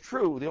people is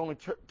true. The only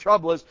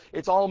trouble is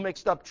it's all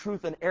mixed up.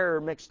 Truth and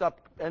error mixed up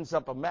ends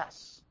up a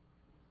mess.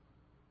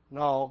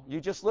 No,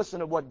 you just listen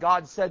to what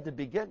God said to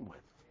begin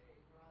with.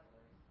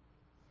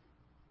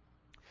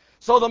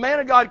 So the man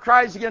of God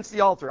cries against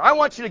the altar. I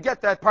want you to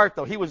get that part,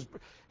 though. He was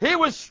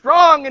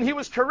strong, and he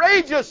was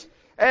courageous,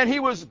 and he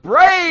was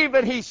brave,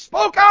 and he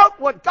spoke out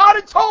what God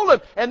had told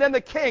him. And then the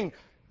king,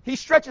 he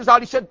stretches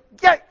out. He said,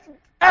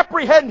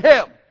 apprehend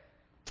him.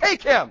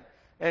 Take him.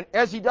 And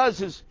as he does,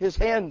 his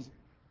hand,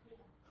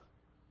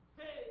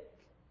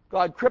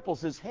 God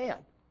cripples his hand.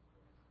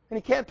 And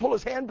he can't pull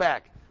his hand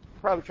back.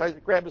 Probably tries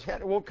to grab his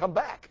hand, it won't come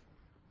back.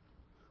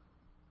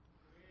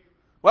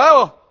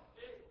 Well,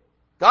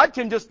 God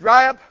can just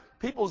dry up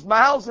people's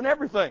mouths and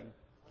everything.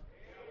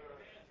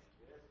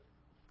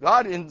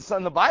 God, in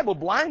the Bible,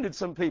 blinded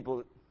some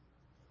people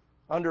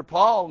under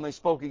Paul, and they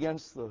spoke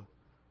against the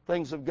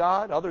things of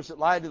God. Others that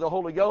lied to the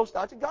Holy Ghost.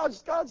 I said,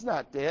 God's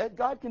not dead.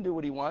 God can do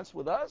what He wants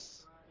with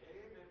us.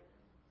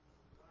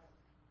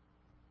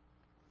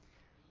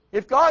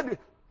 If God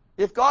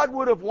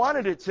would have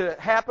wanted it to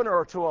happen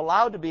or to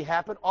allow it to be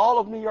happen, all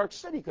of New York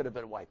City could have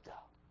been wiped out.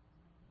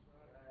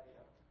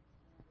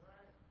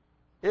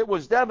 It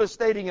was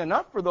devastating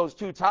enough for those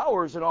 2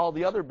 towers and all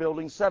the other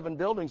buildings, 7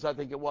 buildings I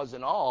think it was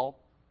in all.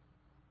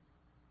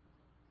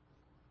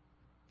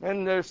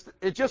 And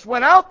it just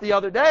went out the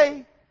other day.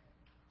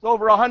 It's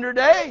over 100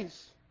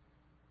 days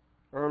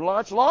or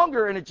much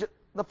longer, and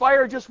the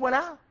fire just went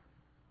out.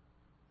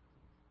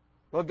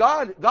 Well,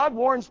 God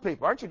warns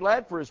people. Aren't you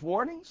glad for His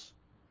warnings?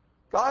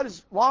 God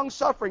is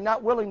long-suffering,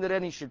 not willing that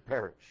any should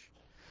perish.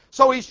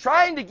 So He's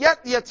trying to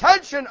get the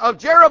attention of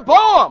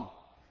Jeroboam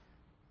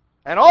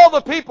and all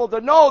the people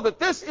to know that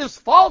this is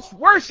false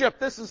worship.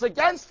 This is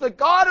against the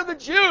God of the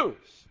Jews.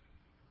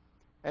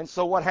 And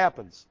so what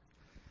happens?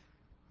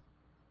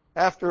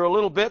 After a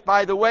little bit,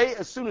 by the way,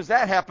 as soon as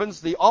that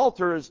happens, the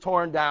altar is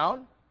torn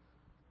down,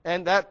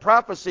 and that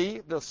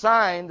prophecy, the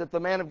sign that the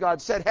man of God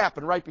said,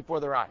 happened right before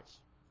their eyes.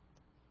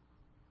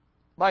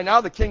 By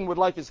now, the king would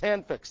like his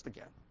hand fixed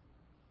again.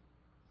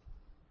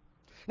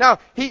 Now,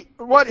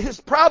 what his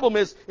problem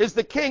is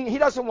the king, he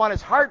doesn't want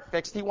his heart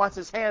fixed, he wants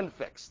his hand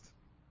fixed.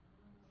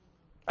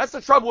 That's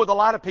the trouble with a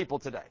lot of people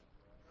today.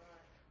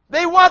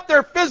 They want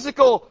their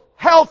physical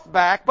health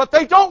back, but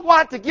they don't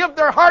want to give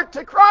their heart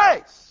to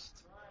Christ.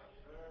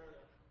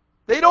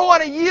 They don't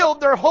want to yield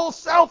their whole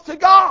self to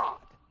God.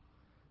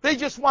 They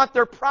just want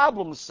their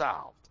problems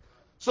solved.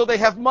 So they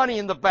have money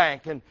in the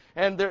bank,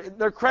 and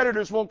their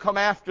creditors won't come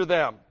after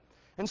them.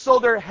 And so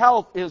their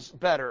health is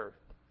better.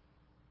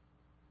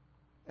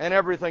 And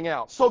everything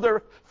else. So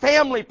their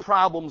family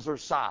problems are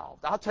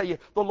solved. I'll tell you,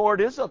 the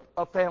Lord is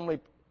a family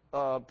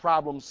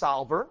problem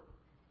solver.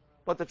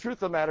 But the truth of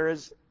the matter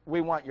is, we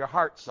want your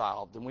heart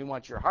solved, and we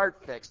want your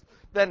heart fixed.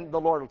 Then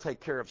the Lord will take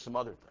care of some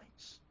other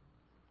things.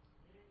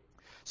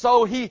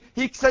 So he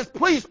says,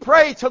 please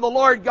pray to the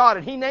Lord God.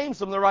 And he names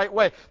them the right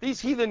way. These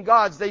heathen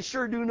gods, they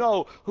sure do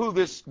know who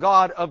this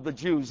God of the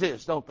Jews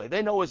is, don't they?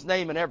 They know His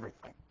name and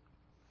everything.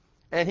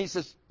 And he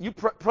says,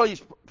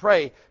 please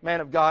pray,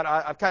 man of God.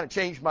 I've kind of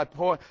changed my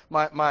point.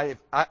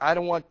 I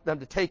don't want them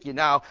to take you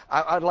now.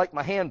 I'd like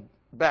my hand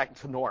back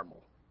to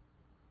normal.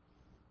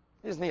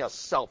 Isn't he a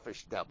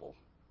selfish devil?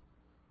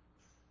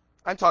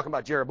 I'm talking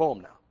about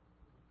Jeroboam now.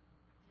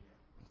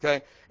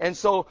 Okay? And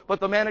so, but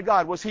the man of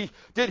God,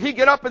 did he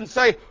get up and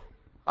say,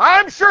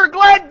 I'm sure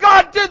glad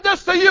God did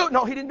this to you?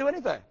 No, he didn't do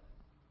anything.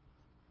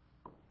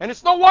 And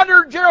it's no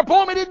wonder,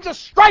 Jeroboam, he didn't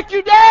just strike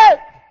you dead.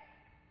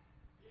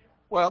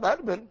 Well, that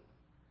would have been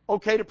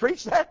okay to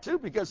preach that too,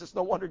 because it's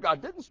no wonder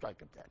God didn't strike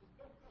him dead.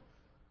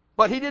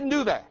 But he didn't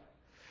do that.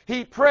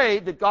 He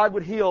prayed that God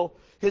would heal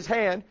his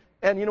hand,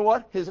 and you know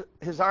what?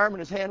 His arm and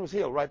his hand was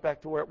healed right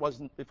back to where it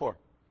was before.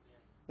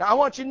 Now I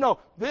want you to know,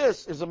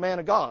 this is a man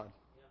of God.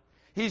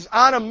 He's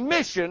on a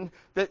mission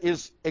that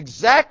is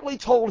exactly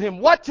told him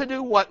what to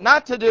do, what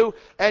not to do,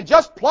 and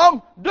just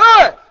plumb do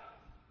it.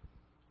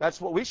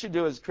 That's what we should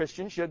do as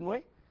Christians, shouldn't we?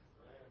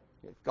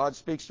 If God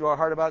speaks to our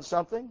heart about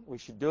something, we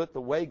should do it the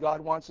way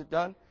God wants it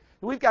done.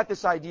 We've got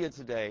this idea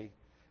today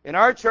in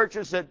our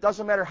churches that it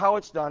doesn't matter how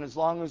it's done as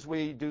long as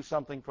we do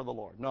something for the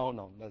Lord.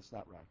 No, that's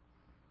not right.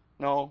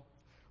 No.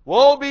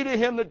 Woe be to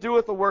him that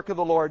doeth the work of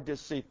the Lord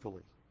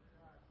deceitfully.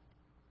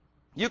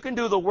 You can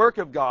do the work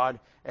of God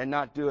and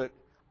not do it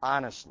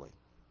honestly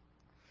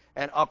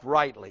and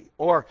uprightly.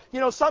 Or,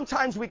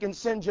 sometimes we can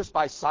sin just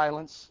by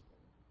silence.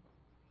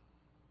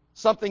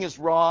 Something is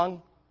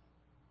wrong.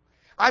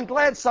 I'm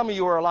glad some of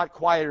you are a lot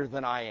quieter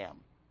than I am.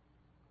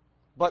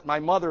 But my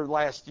mother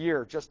last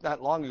year, just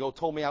not long ago,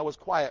 told me I was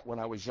quiet when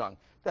I was young.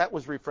 That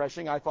was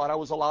refreshing. I thought I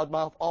was a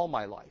loudmouth all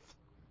my life.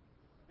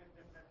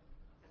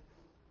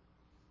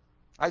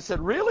 I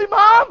said, "Really,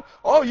 Mom?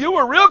 Oh, you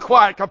were real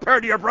quiet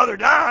compared to your brother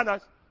Don."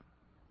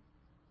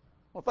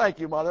 Well, thank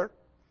you, Mother.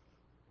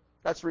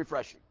 That's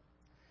refreshing.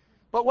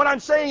 But what I'm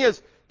saying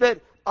is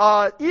that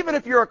even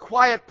if you're a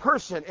quiet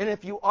person, and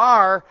if you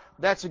are,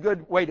 that's a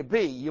good way to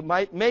be. You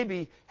might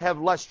maybe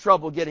have less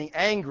trouble getting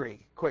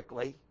angry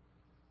quickly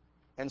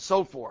and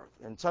so forth.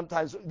 And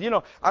sometimes,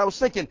 I was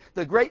thinking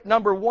the great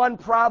number one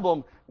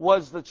problem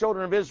was the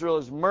children of Israel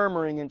is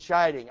murmuring and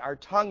chiding. Our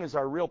tongue is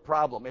our real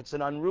problem. It's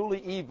an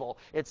unruly evil.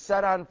 It's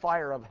set on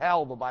fire of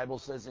hell, the Bible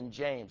says in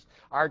James.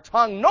 Our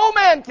tongue, no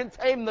man can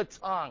tame the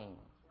tongue.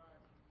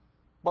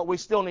 But we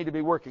still need to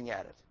be working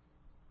at it.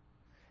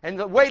 And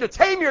the way to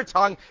tame your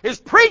tongue is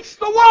preach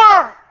the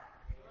word.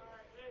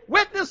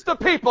 Witness to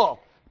people.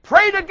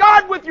 Pray to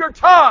God with your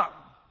tongue.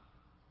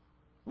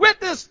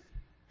 Witness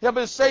of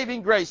His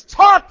saving grace.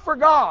 Talk for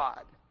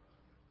God.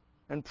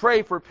 And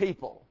pray for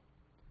people.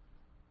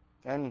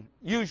 And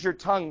use your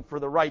tongue for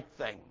the right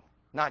thing,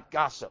 not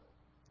gossip.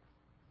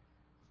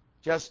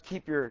 Just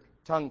keep your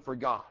tongue for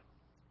God.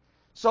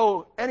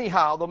 So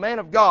anyhow, the man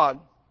of God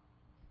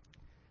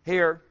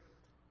here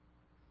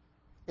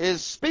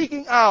is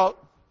speaking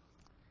out,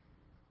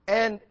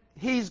 and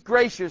he's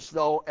gracious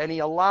though, and he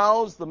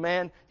allows the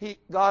man, he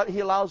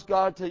allows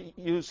God to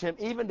use him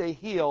even to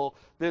heal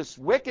this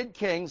wicked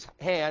king's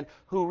hand,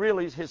 who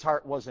really his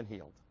heart wasn't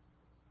healed.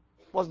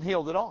 Wasn't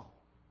healed at all.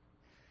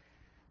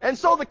 And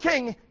so the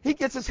king, he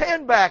gets his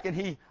hand back,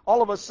 and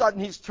all of a sudden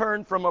he's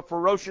turned from a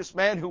ferocious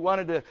man who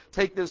wanted to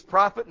take this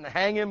prophet and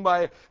hang him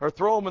or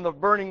throw him in the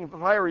burning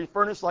fiery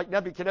furnace like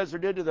Nebuchadnezzar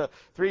did to the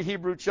 3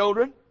 Hebrew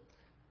children.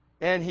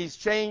 And he's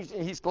changed,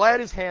 and he's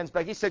glad his hand's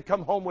back. He said,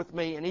 "Come home with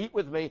me and eat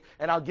with me,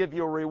 and I'll give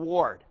you a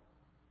reward."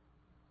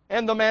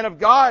 And the man of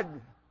God,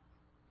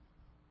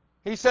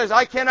 he says,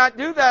 "I cannot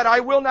do that. I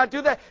will not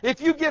do that.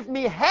 If you give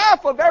me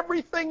half of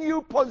everything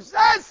you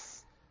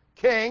possess,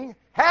 king,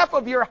 half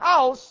of your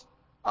house."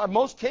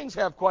 Most kings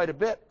have quite a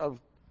bit of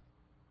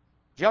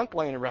junk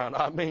laying around.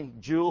 I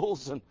mean,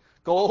 jewels and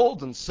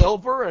gold and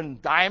silver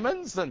and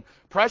diamonds and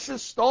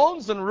precious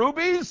stones and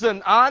rubies,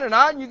 and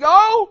on you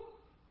go.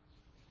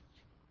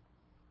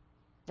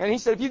 And he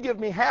said, "If you give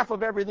me half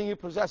of everything you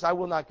possess, I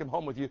will not come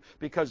home with you,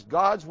 because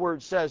God's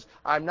word says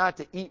I'm not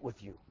to eat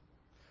with you,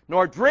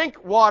 nor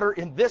drink water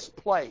in this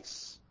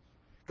place."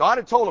 God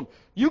had told him,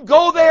 "You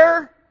go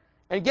there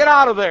and get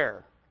out of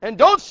there. And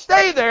don't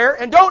stay there,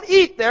 and don't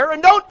eat there,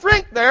 and don't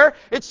drink there.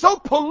 It's so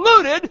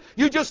polluted,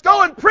 you just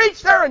go and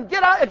preach there and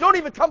get out, and don't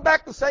even come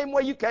back the same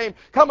way you came.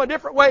 Come a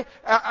different way."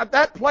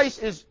 That place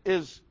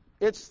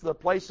it's the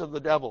place of the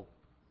devil.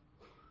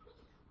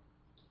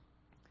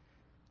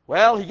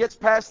 Well, he gets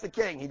past the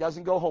king. He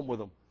doesn't go home with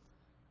him.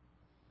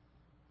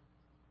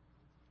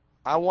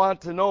 I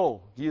want to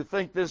know, do you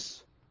think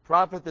this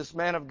prophet, this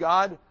man of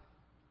God,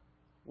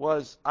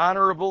 was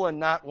honorable in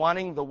not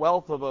wanting the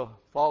wealth of a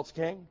false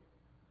king?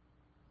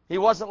 He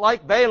wasn't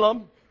like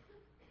Balaam,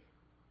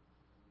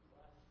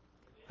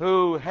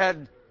 who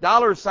had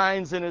dollar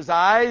signs in his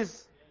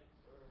eyes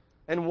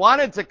and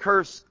wanted to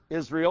curse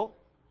Israel.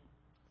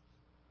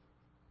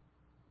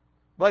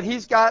 But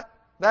he's got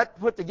that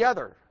put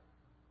together.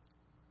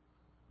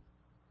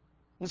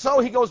 And so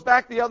he goes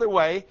back the other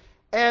way.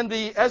 And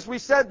as we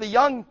said, the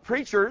young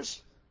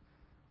preachers,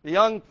 the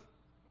young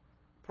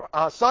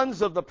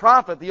sons of the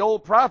prophet, the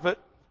old prophet,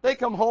 they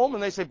come home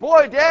and they say,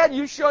 "Boy, Dad,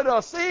 you should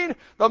have seen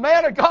the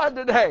man of God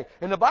today."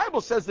 And the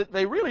Bible says that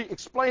they really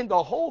explained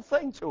the whole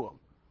thing to him.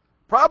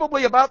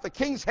 Probably about the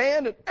king's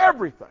hand and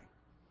everything.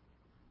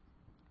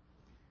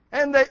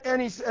 And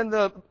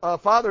the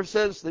father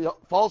says, the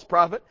false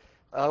prophet,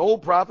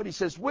 old prophet, he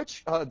says,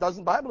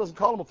 the Bible doesn't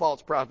call him a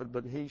false prophet,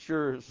 but he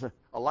sure is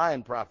a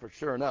lying prophet,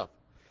 sure enough.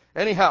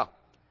 Anyhow,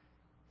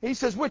 he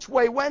says, "Which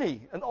way went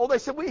he?" And they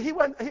said, he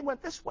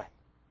went this way.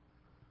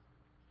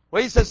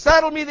 Well, he says,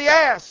 "Saddle me the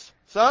ass,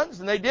 sons."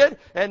 And they did.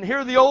 And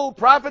here the old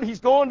prophet, he's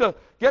going to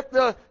get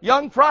the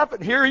young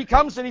prophet. Here he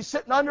comes, and he's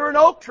sitting under an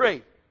oak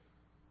tree,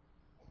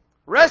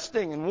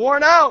 resting and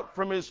worn out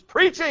from his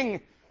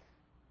preaching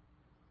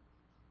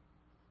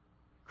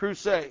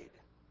crusade.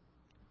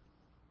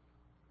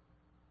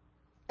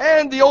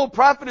 And the old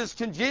prophet is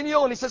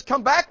congenial, and he says,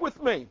 "Come back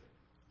with me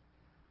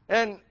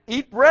and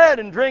eat bread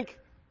and drink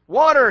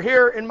water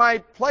here in my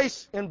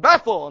place in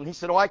Bethel. And he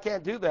said, oh, I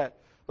can't do that.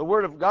 The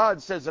Word of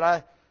God says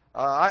that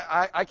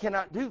I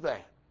cannot do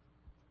that.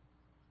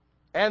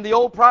 And the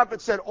old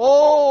prophet said,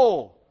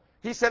 oh,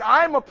 he said,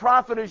 I'm a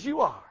prophet as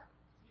you are.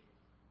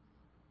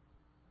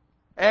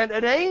 And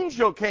an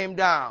angel came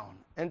down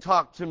and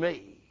talked to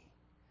me.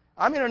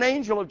 I'm an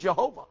angel of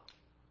Jehovah.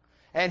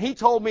 And he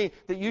told me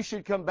that you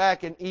should come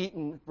back and eat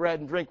and bread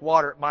and drink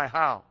water at my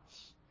house.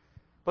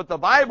 But the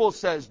Bible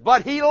says,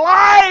 but he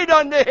lied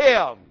unto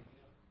him.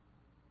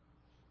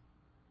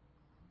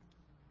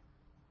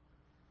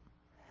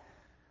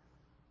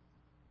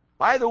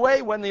 By the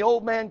way, when the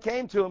old man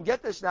came to him,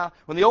 get this now,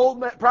 when the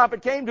old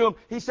prophet came to him,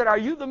 he said, are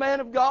you the man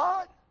of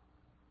God?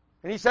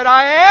 And he said,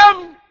 I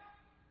am.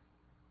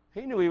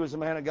 He knew he was a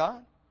man of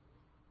God.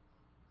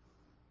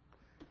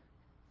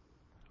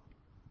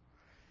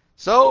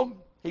 So,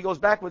 he goes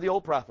back with the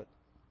old prophet.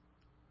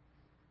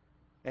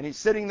 And he's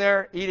sitting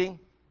there eating.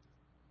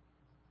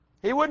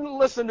 He wouldn't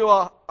listen to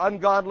an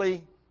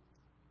ungodly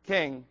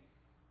king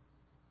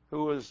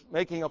who was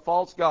making a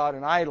false god,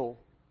 an idol.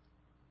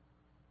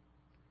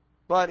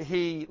 But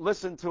he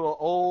listened to an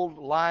old,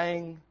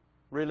 lying,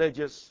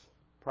 religious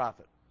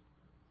prophet.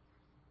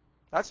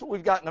 That's what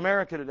we've got in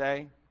America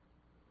today.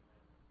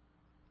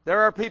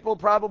 There are people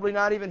probably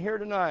not even here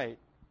tonight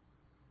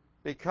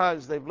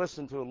because they've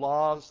listened to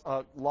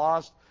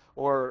lost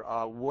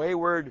or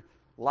wayward,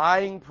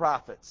 lying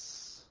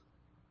prophets.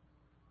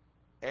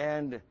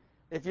 And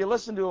if you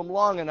listen to them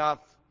long enough,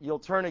 you'll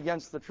turn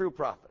against the true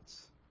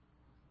prophets.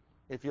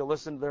 If you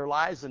listen to their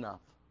lies enough.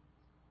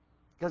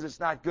 Because it's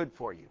not good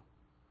for you.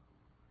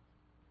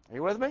 Are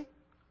you with me?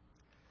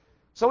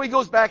 So he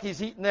goes back,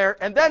 he's eating there,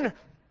 and then,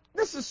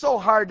 this is so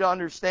hard to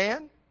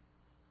understand.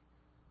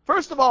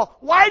 First of all,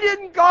 why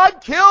didn't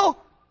God kill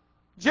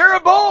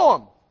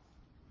Jeroboam?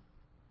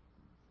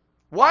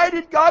 Why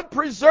did God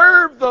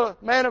preserve the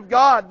man of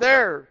God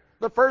there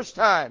the first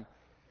time?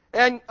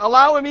 And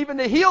allow him even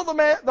to heal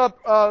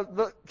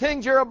the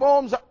King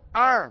Jeroboam's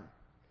arm?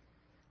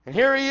 And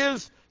here he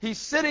is, he's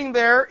sitting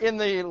there in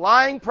the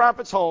lying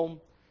prophet's home,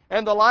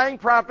 and the lying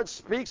prophet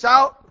speaks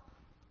out.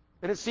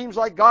 And it seems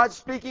like God's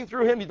speaking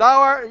through him.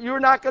 You're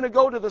not going to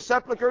go to the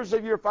sepulchres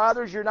of your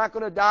fathers. You're not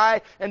going to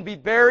die and be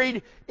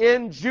buried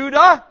in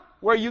Judah,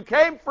 where you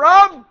came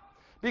from,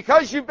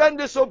 because you've been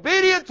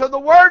disobedient to the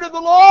word of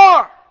the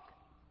Lord.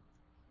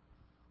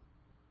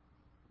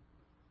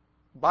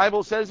 The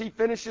Bible says he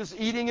finishes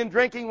eating and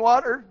drinking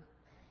water.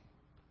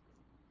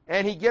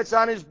 And he gets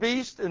on his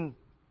beast and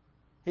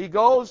he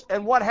goes.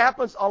 And what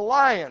happens? A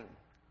lion.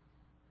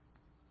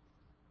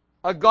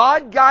 A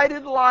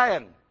God-guided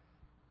lion.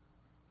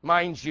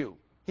 Mind you,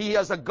 he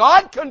is a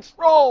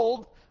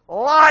God-controlled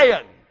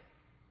lion.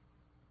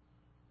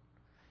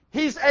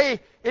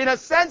 In a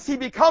sense, he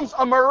becomes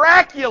a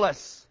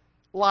miraculous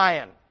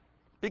lion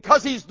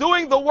because he's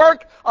doing the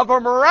work of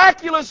a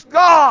miraculous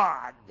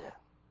God.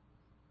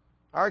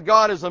 Our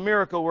God is a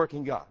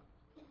miracle-working God.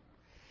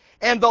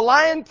 And the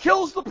lion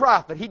kills the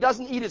prophet. He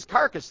doesn't eat his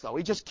carcass, though.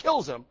 He just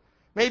kills him.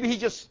 Maybe he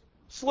just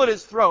slit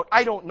his throat.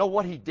 I don't know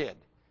what he did.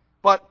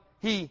 But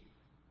he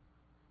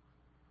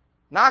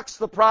knocks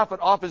the prophet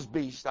off his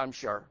beast, I'm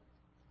sure,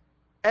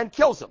 and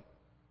kills him.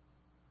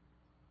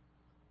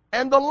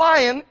 And the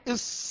lion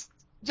is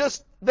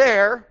just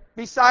there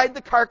beside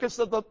the carcass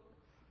of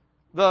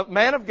the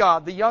man of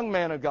God, the young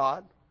man of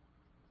God.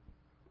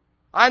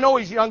 I know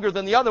he's younger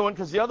than the other one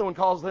because the other one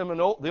calls him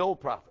the old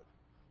prophet.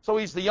 So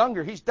he's the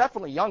younger. He's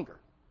definitely younger.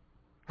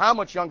 How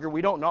much younger,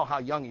 we don't know how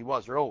young he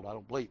was or old, I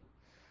don't believe.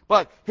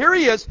 But here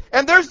he is,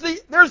 and there's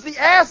the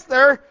ass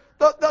there.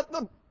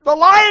 The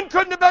lion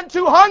couldn't have been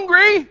too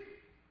hungry.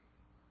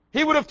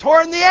 He would have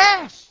torn the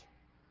ass.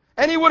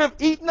 And he would have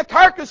eaten the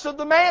carcass of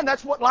the man.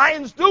 That's what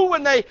lions do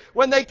when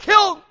they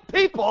kill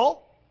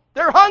people.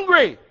 They're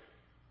hungry.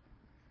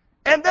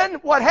 And then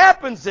what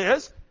happens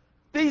is,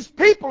 these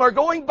people are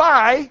going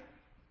by,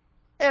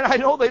 and I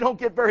know they don't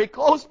get very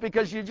close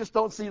because you just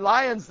don't see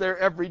lions there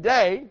every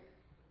day.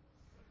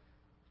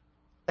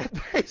 And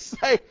they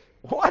say,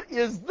 what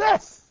is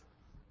this?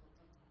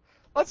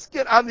 Let's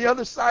get on the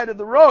other side of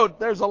the road.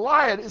 There's a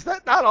lion. Is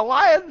that not a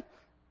lion?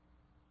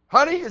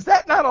 Honey, is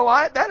that not a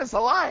lion? That is a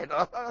lion.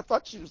 I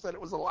thought you said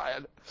it was a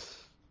lion.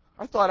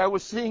 I thought I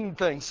was seeing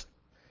things.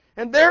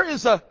 And there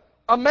is a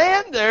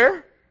man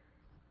there.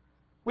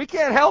 We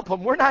can't help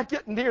him. We're not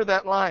getting near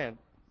that lion.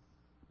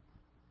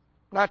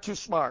 Not too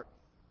smart.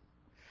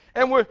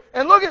 And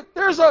look at,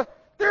 there's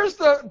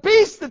the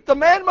beast that the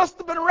man must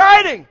have been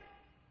riding.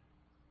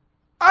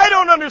 I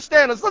don't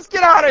understand this. Let's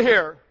get out of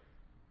here.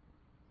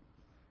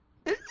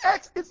 It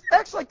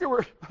acts like there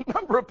were a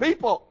number of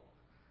people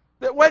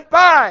that went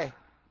by.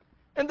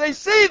 And they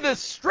see this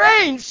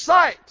strange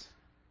sight.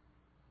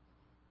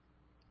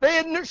 They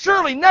had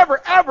surely never,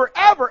 ever,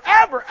 ever,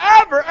 ever,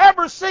 ever,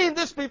 ever seen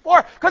this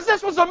before, because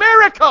this was a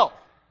miracle.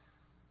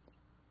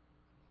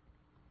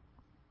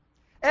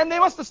 And they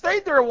must have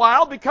stayed there a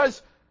while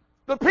because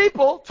the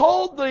people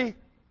told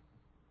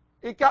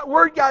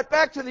word got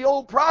back to the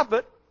old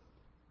prophet.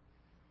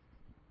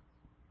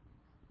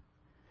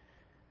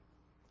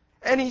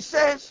 And he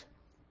says,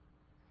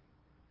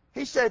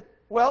 he said,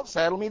 well,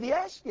 saddle me the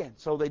ass again.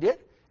 So they did.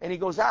 And he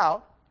goes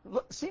out.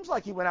 Look, seems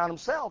like he went out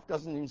himself.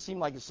 Doesn't even seem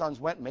like his sons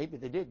went. Maybe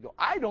they did go.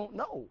 I don't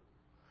know.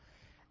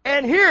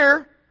 And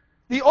here,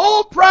 the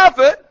old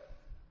prophet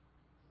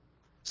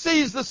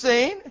sees the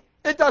scene.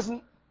 It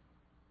doesn't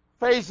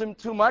faze him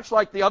too much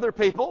like the other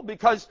people,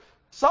 because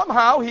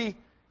somehow he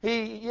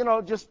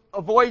just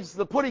avoids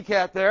the putty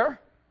cat there.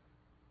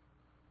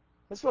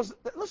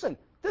 Listen,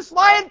 this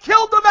lion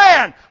killed the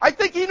man. I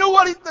think he knew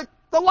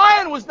the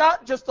lion was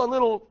not just a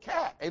little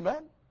cat.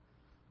 Amen?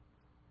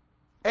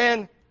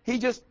 And he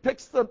just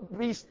picks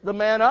the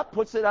man up,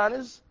 puts it on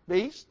his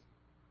beast,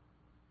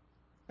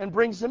 and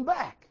brings him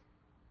back.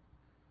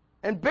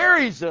 And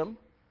buries him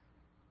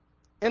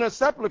in a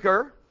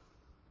sepulcher.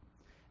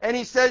 And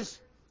he says,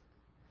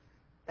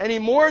 and he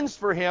mourns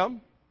for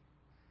him.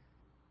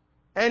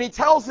 And he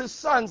tells his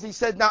sons, he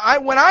said, now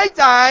when I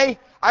die,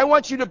 I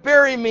want you to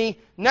bury me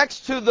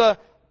next to the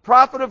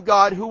prophet of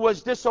God who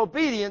was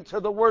disobedient to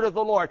the word of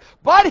the Lord.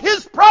 But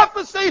his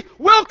prophecy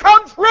will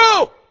come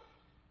true.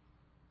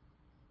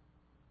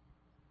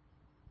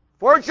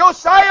 For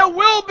Josiah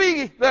will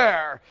be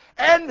there.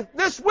 And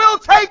this will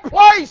take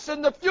place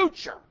in the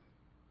future.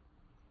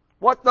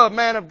 What the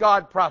man of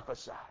God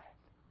prophesied.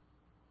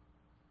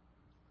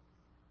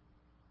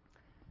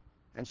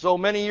 And so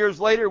many years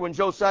later, when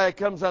Josiah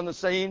comes on the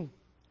scene,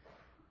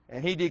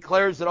 and he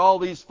declares that all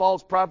these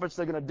false prophets,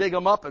 they're going to dig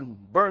them up and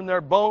burn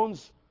their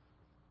bones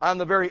on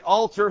the very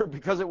altar,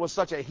 because it was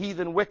such a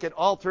heathen, wicked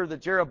altar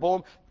that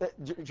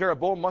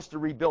Jeroboam must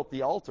have rebuilt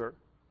the altar.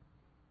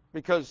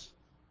 Because,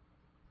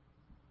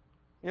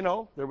 there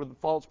were the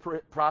false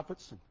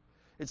prophets.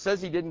 It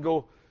says he didn't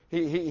go,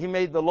 he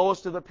made the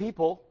lowest of the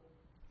people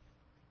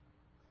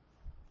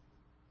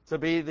to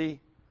be the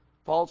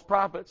false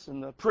prophets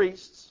and the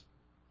priests,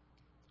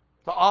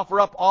 to offer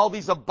up all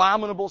these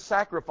abominable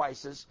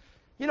sacrifices.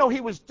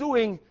 He was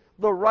doing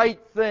the right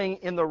thing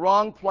in the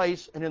wrong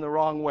place and in the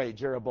wrong way,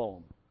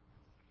 Jeroboam.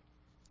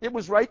 It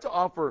was right to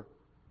offer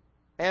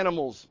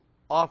animals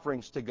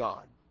offerings to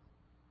God,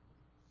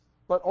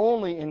 but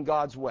only in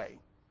God's way.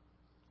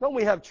 Don't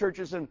we have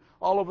churches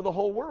all over the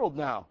whole world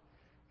now,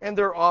 and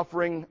they're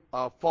offering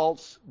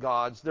false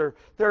gods.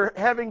 They're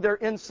having their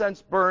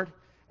incense burnt,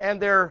 and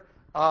they're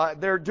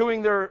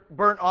doing their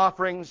burnt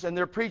offerings, and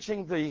they're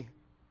preaching the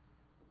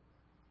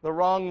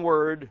wrong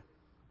word.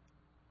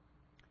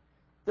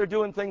 They're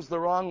doing things the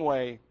wrong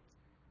way,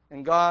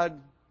 and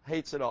God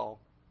hates it all,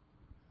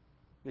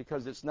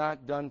 because it's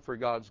not done for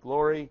God's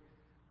glory.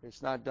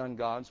 It's not done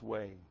God's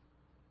way.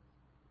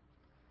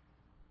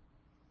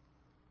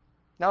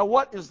 Now,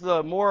 what is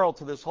the moral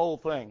to this whole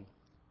thing?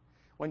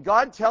 When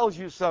God tells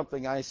you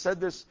something, I said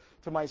this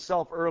to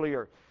myself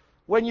earlier,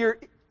 when you're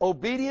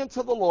obedient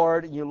to the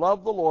Lord, and you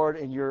love the Lord,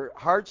 and your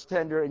heart's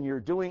tender, and you're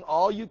doing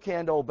all you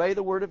can to obey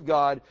the Word of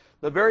God,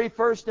 the very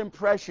first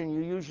impression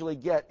you usually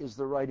get is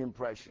the right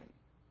impression.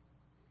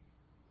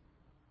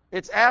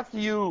 It's after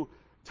you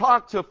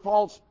talk to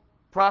false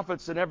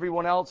prophets and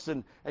everyone else,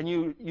 and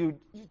you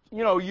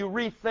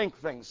rethink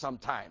things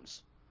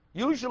sometimes.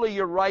 Usually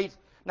you're right.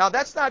 Now,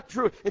 that's not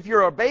true. If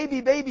you're a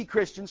baby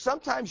Christian,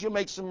 sometimes you'll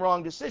make some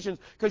wrong decisions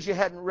because you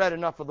hadn't read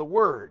enough of the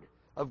Word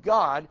of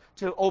God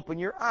to open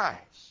your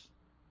eyes.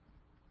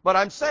 But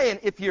I'm saying,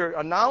 if you're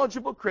a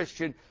knowledgeable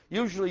Christian,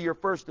 usually your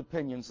first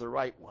opinion's the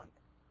right one.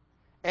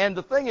 And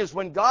the thing is,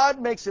 when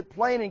God makes it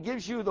plain and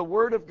gives you the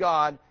Word of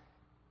God,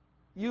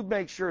 you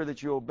make sure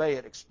that you obey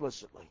it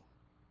explicitly.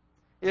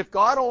 If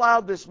God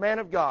allowed this man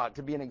of God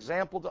to be an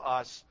example to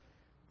us,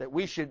 that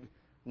we should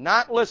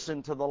not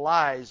listen to the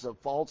lies of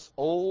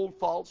old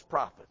false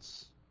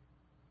prophets,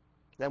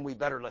 then we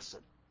better listen.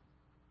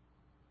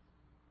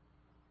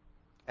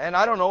 And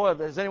I don't know,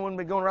 has anyone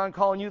been going around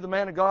calling you the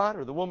man of God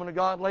or the woman of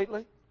God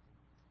lately?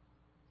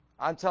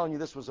 I'm telling you,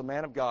 this was a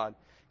man of God.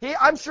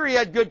 I'm sure he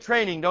had good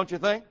training, don't you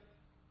think?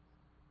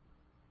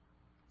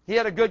 He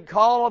had a good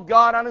call of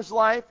God on his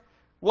life.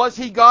 Was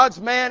he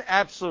God's man?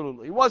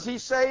 Absolutely. Was he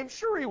saved?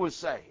 Sure, he was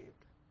saved.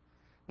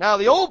 Now,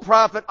 the old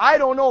prophet, I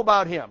don't know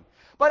about him.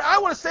 But I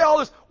want to say all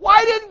this.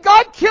 Why didn't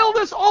God kill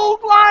this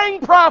old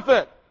lying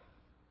prophet?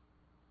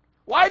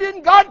 Why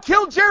didn't God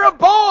kill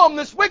Jeroboam,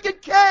 this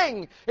wicked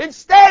king?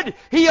 Instead,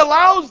 he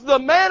allows the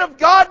man of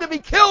God to be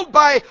killed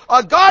by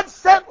a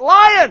God-sent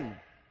lion.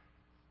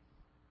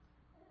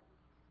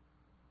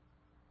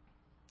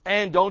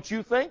 And don't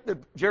you think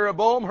that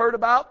Jeroboam heard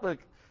about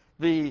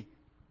the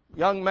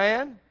young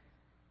man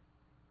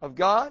of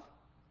God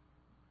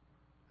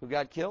who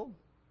got killed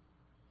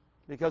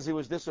because he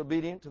was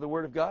disobedient to the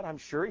Word of God? I'm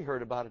sure he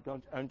heard about it,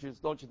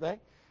 don't you think?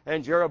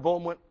 And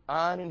Jeroboam went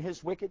on in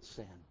his wicked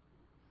sin.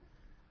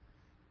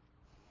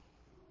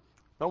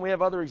 Don't we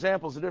have other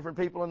examples of different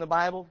people in the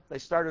Bible? They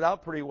started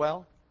out pretty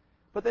well,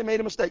 but they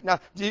made a mistake. Now,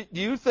 do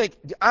you think,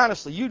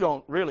 honestly, you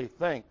don't really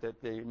think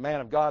that the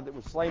man of God that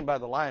was slain by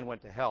the lion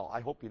went to hell?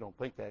 I hope you don't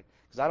think that,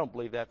 because I don't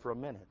believe that for a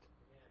minute.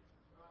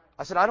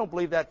 I said, I don't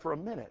believe that for a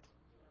minute.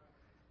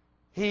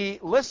 He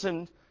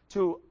listened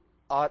to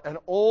an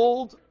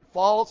old,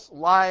 false,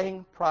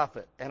 lying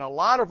prophet. And a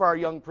lot of our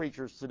young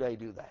preachers today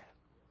do that.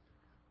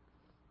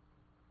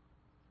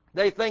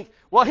 They think,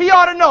 well, he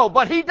ought to know,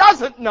 but he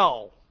doesn't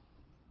know.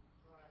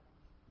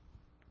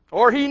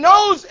 Or he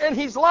knows and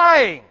he's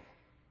lying.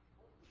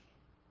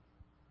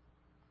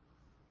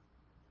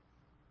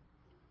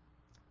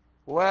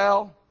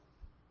 Well,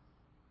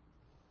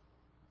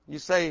 you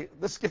say,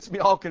 this gets me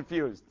all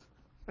confused.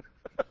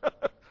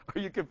 Are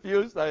you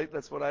confused?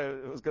 That's what I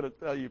was going to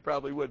tell you. You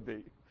probably would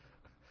be.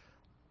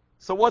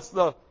 So what's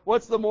the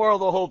moral of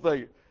the whole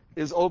thing?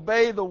 Is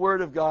obey the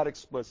Word of God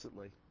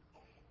explicitly.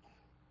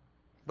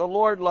 The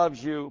Lord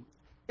loves you.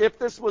 If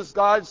this was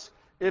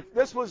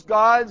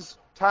God's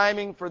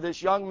timing for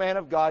this young man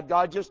of God,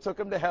 God just took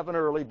him to heaven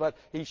early, but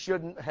he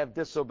shouldn't have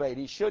disobeyed.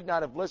 He should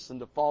not have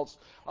listened to false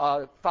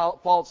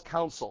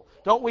counsel.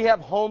 Don't we have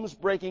homes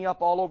breaking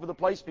up all over the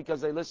place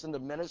because they listen to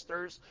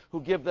ministers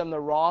who give them the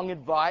wrong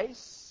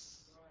advice?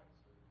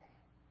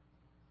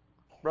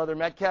 Brother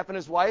Metcalf and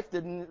his wife,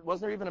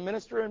 wasn't there even a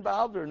minister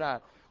involved or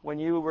not when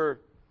you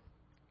were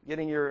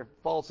getting your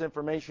false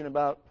information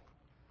about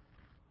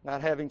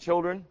not having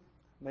children?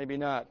 Maybe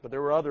not, but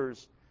there were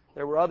others.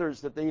 There were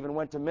others that they even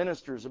went to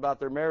ministers about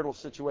their marital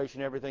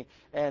situation and everything,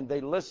 and they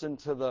listened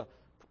to the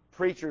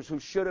preachers who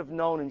should have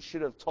known and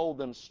should have told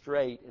them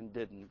straight and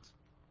didn't.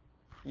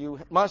 You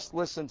must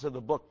listen to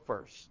the book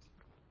first.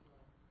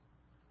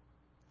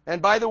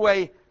 And by the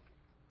way,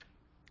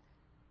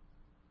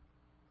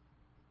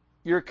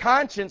 your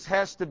conscience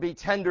has to be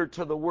tender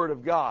to the Word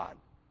of God.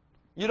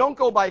 You don't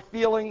go by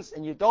feelings,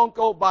 and you don't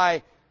go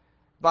by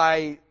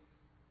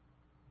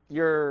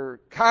your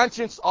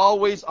conscience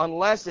always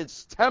unless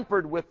it's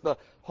tempered with the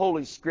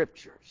Holy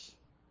Scriptures.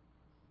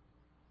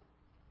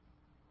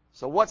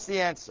 So what's the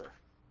answer?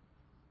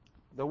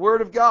 The Word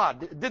of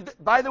God.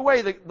 By the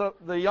way,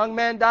 the young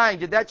man dying,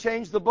 did that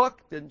change the book?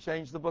 Didn't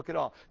change the book at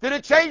all. Did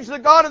it change the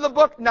God of the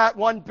book? Not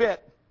one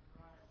bit.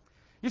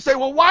 You say,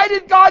 well, why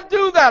did God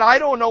do that? I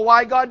don't know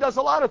why God does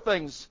a lot of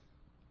things.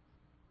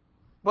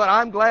 But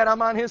I'm glad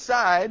I'm on His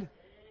side.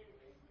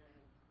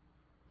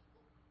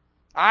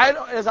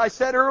 As I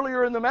said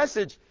earlier in the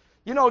message,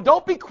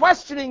 don't be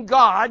questioning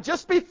God.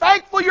 Just be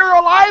thankful you're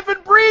alive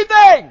and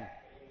breathing.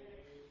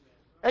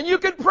 And you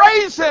can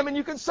praise Him, and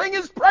you can sing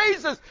His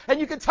praises,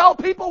 and you can tell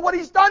people what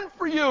He's done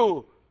for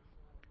you.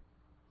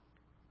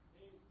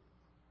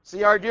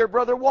 See our dear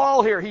brother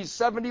Wall here. He's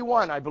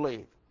 71, I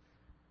believe.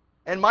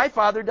 And my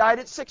father died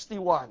at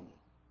 61.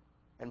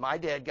 And my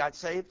dad got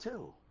saved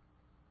too.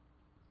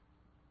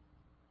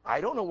 I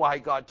don't know why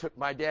God took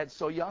my dad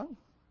so young.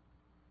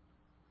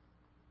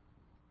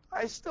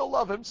 I still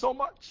love him so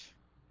much.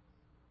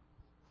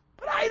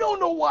 But I don't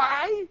know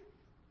why.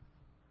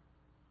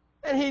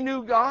 And he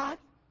knew God.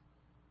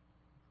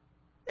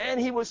 And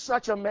he was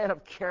such a man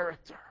of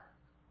character.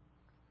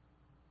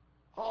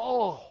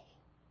 Oh.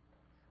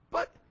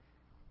 But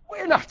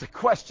we're not to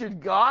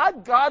question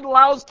God. God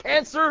allows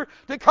cancer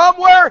to come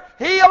where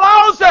He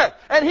allows it.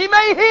 And He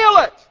may heal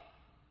it.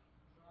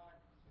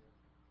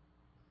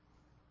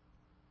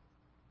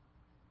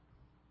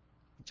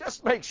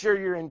 Just make sure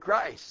you're in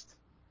Christ.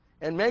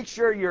 And make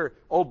sure you're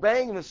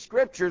obeying the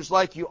Scriptures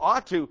like you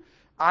ought to.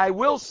 I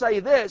will say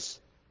this.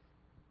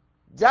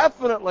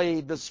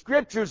 Definitely the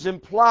Scriptures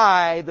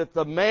imply that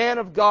the man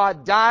of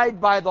God died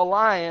by the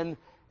lion,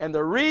 and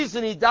the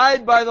reason he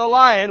died by the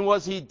lion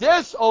was he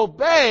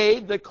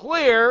disobeyed the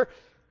clear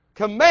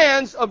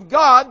commands of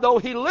God, though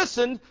he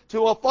listened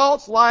to a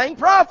false lying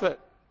prophet.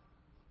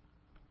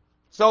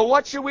 So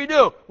what should we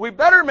do? We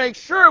better make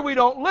sure we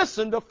don't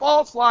listen to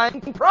false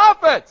lying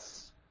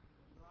prophets.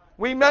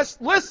 We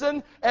must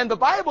listen, and the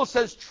Bible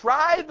says,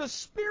 try the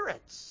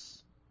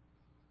spirits.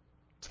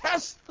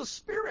 Test the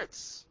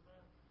spirits.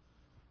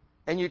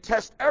 And you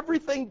test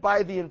everything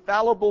by the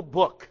infallible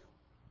book.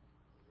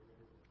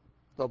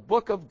 The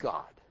book of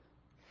God.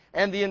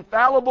 And the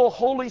infallible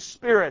Holy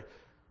Spirit,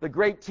 the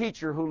great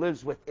teacher who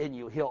lives within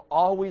you. He'll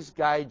always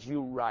guide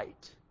you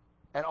right.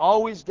 And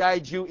always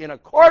guide you in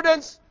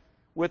accordance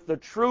with the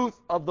truth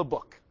of the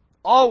book.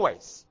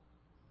 Always.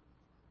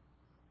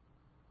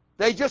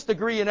 They just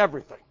agree in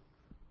everything.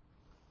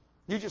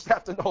 You just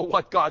have to know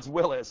what God's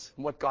will is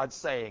and what God's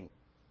saying.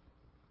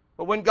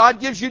 But when God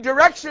gives you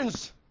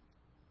directions,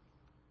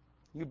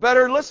 you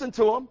better listen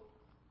to Him.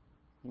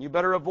 You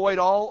better avoid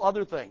all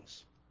other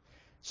things.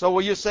 So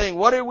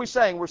what are we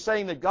saying? We're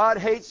saying that God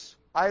hates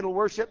idol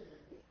worship.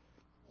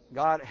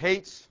 God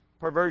hates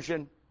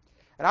perversion.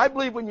 And I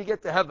believe when you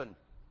get to heaven,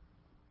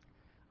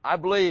 I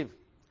believe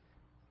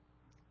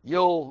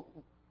you'll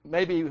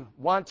maybe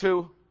want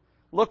to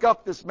look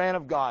up this man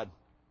of God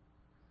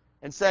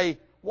and say,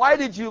 why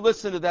did you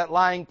listen to that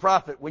lying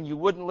prophet when you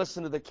wouldn't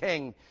listen to the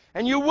king?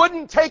 And you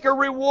wouldn't take a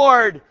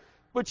reward,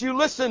 but you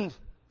listened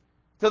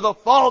to the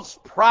false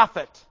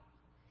prophet,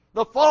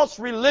 the false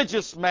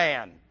religious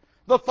man,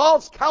 the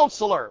false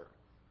counselor.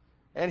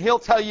 And he'll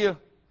tell you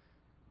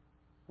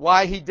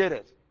why he did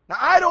it. Now,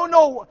 I don't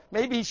know.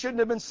 Maybe he shouldn't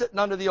have been sitting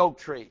under the oak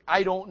tree.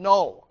 I don't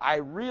know. I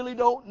really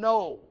don't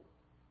know.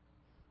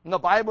 And the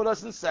Bible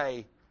doesn't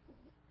say.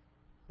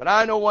 But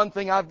I know one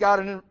thing. I've got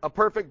a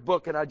perfect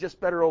book, and I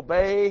just better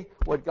obey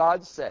what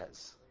God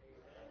says.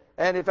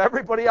 And if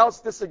everybody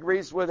else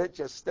disagrees with it,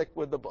 just stick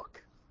with the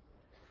book.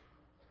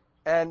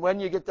 And when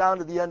you get down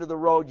to the end of the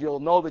road, you'll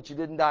know that you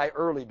didn't die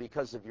early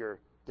because of your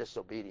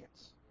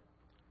disobedience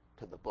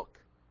to the book.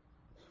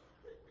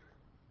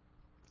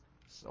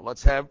 So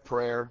let's have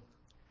prayer.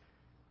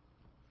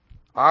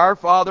 Our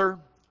Father,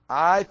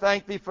 I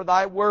thank Thee for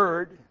Thy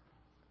word.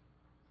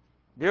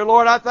 Dear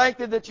Lord, I thank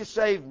Thee that You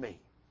saved me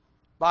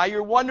by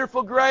Your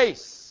wonderful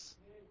grace.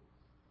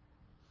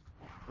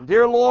 And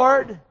dear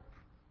Lord,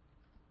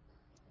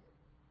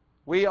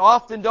 we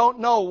often don't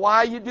know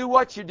why You do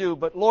what You do,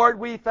 but Lord,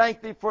 we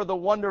thank Thee for the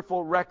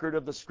wonderful record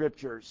of the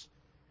Scriptures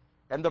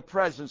and the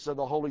presence of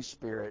the Holy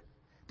Spirit.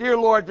 Dear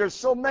Lord, there's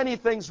so many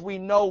things we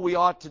know we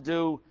ought to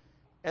do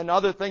and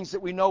other things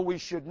that we know we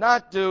should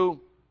not do.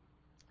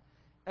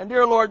 And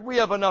dear Lord, we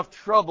have enough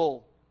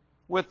trouble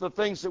with the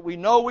things that we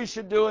know we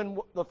should do and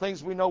the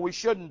things we know we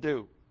shouldn't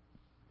do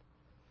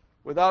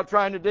without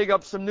trying to dig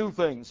up some new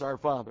things, our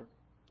Father.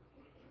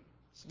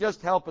 So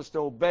just help us to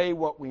obey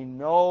what we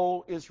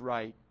know is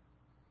right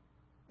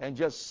and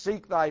just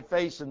seek Thy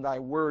face and Thy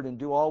word and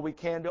do all we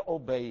can to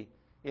obey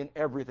in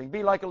everything.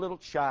 Be like a little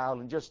child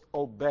and just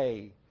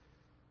obey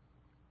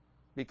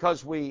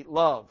because we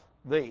love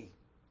Thee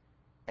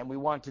and we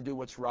want to do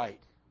what's right.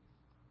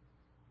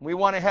 We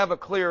want to have a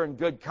clear and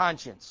good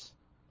conscience.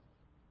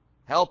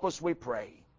 Help us, we pray.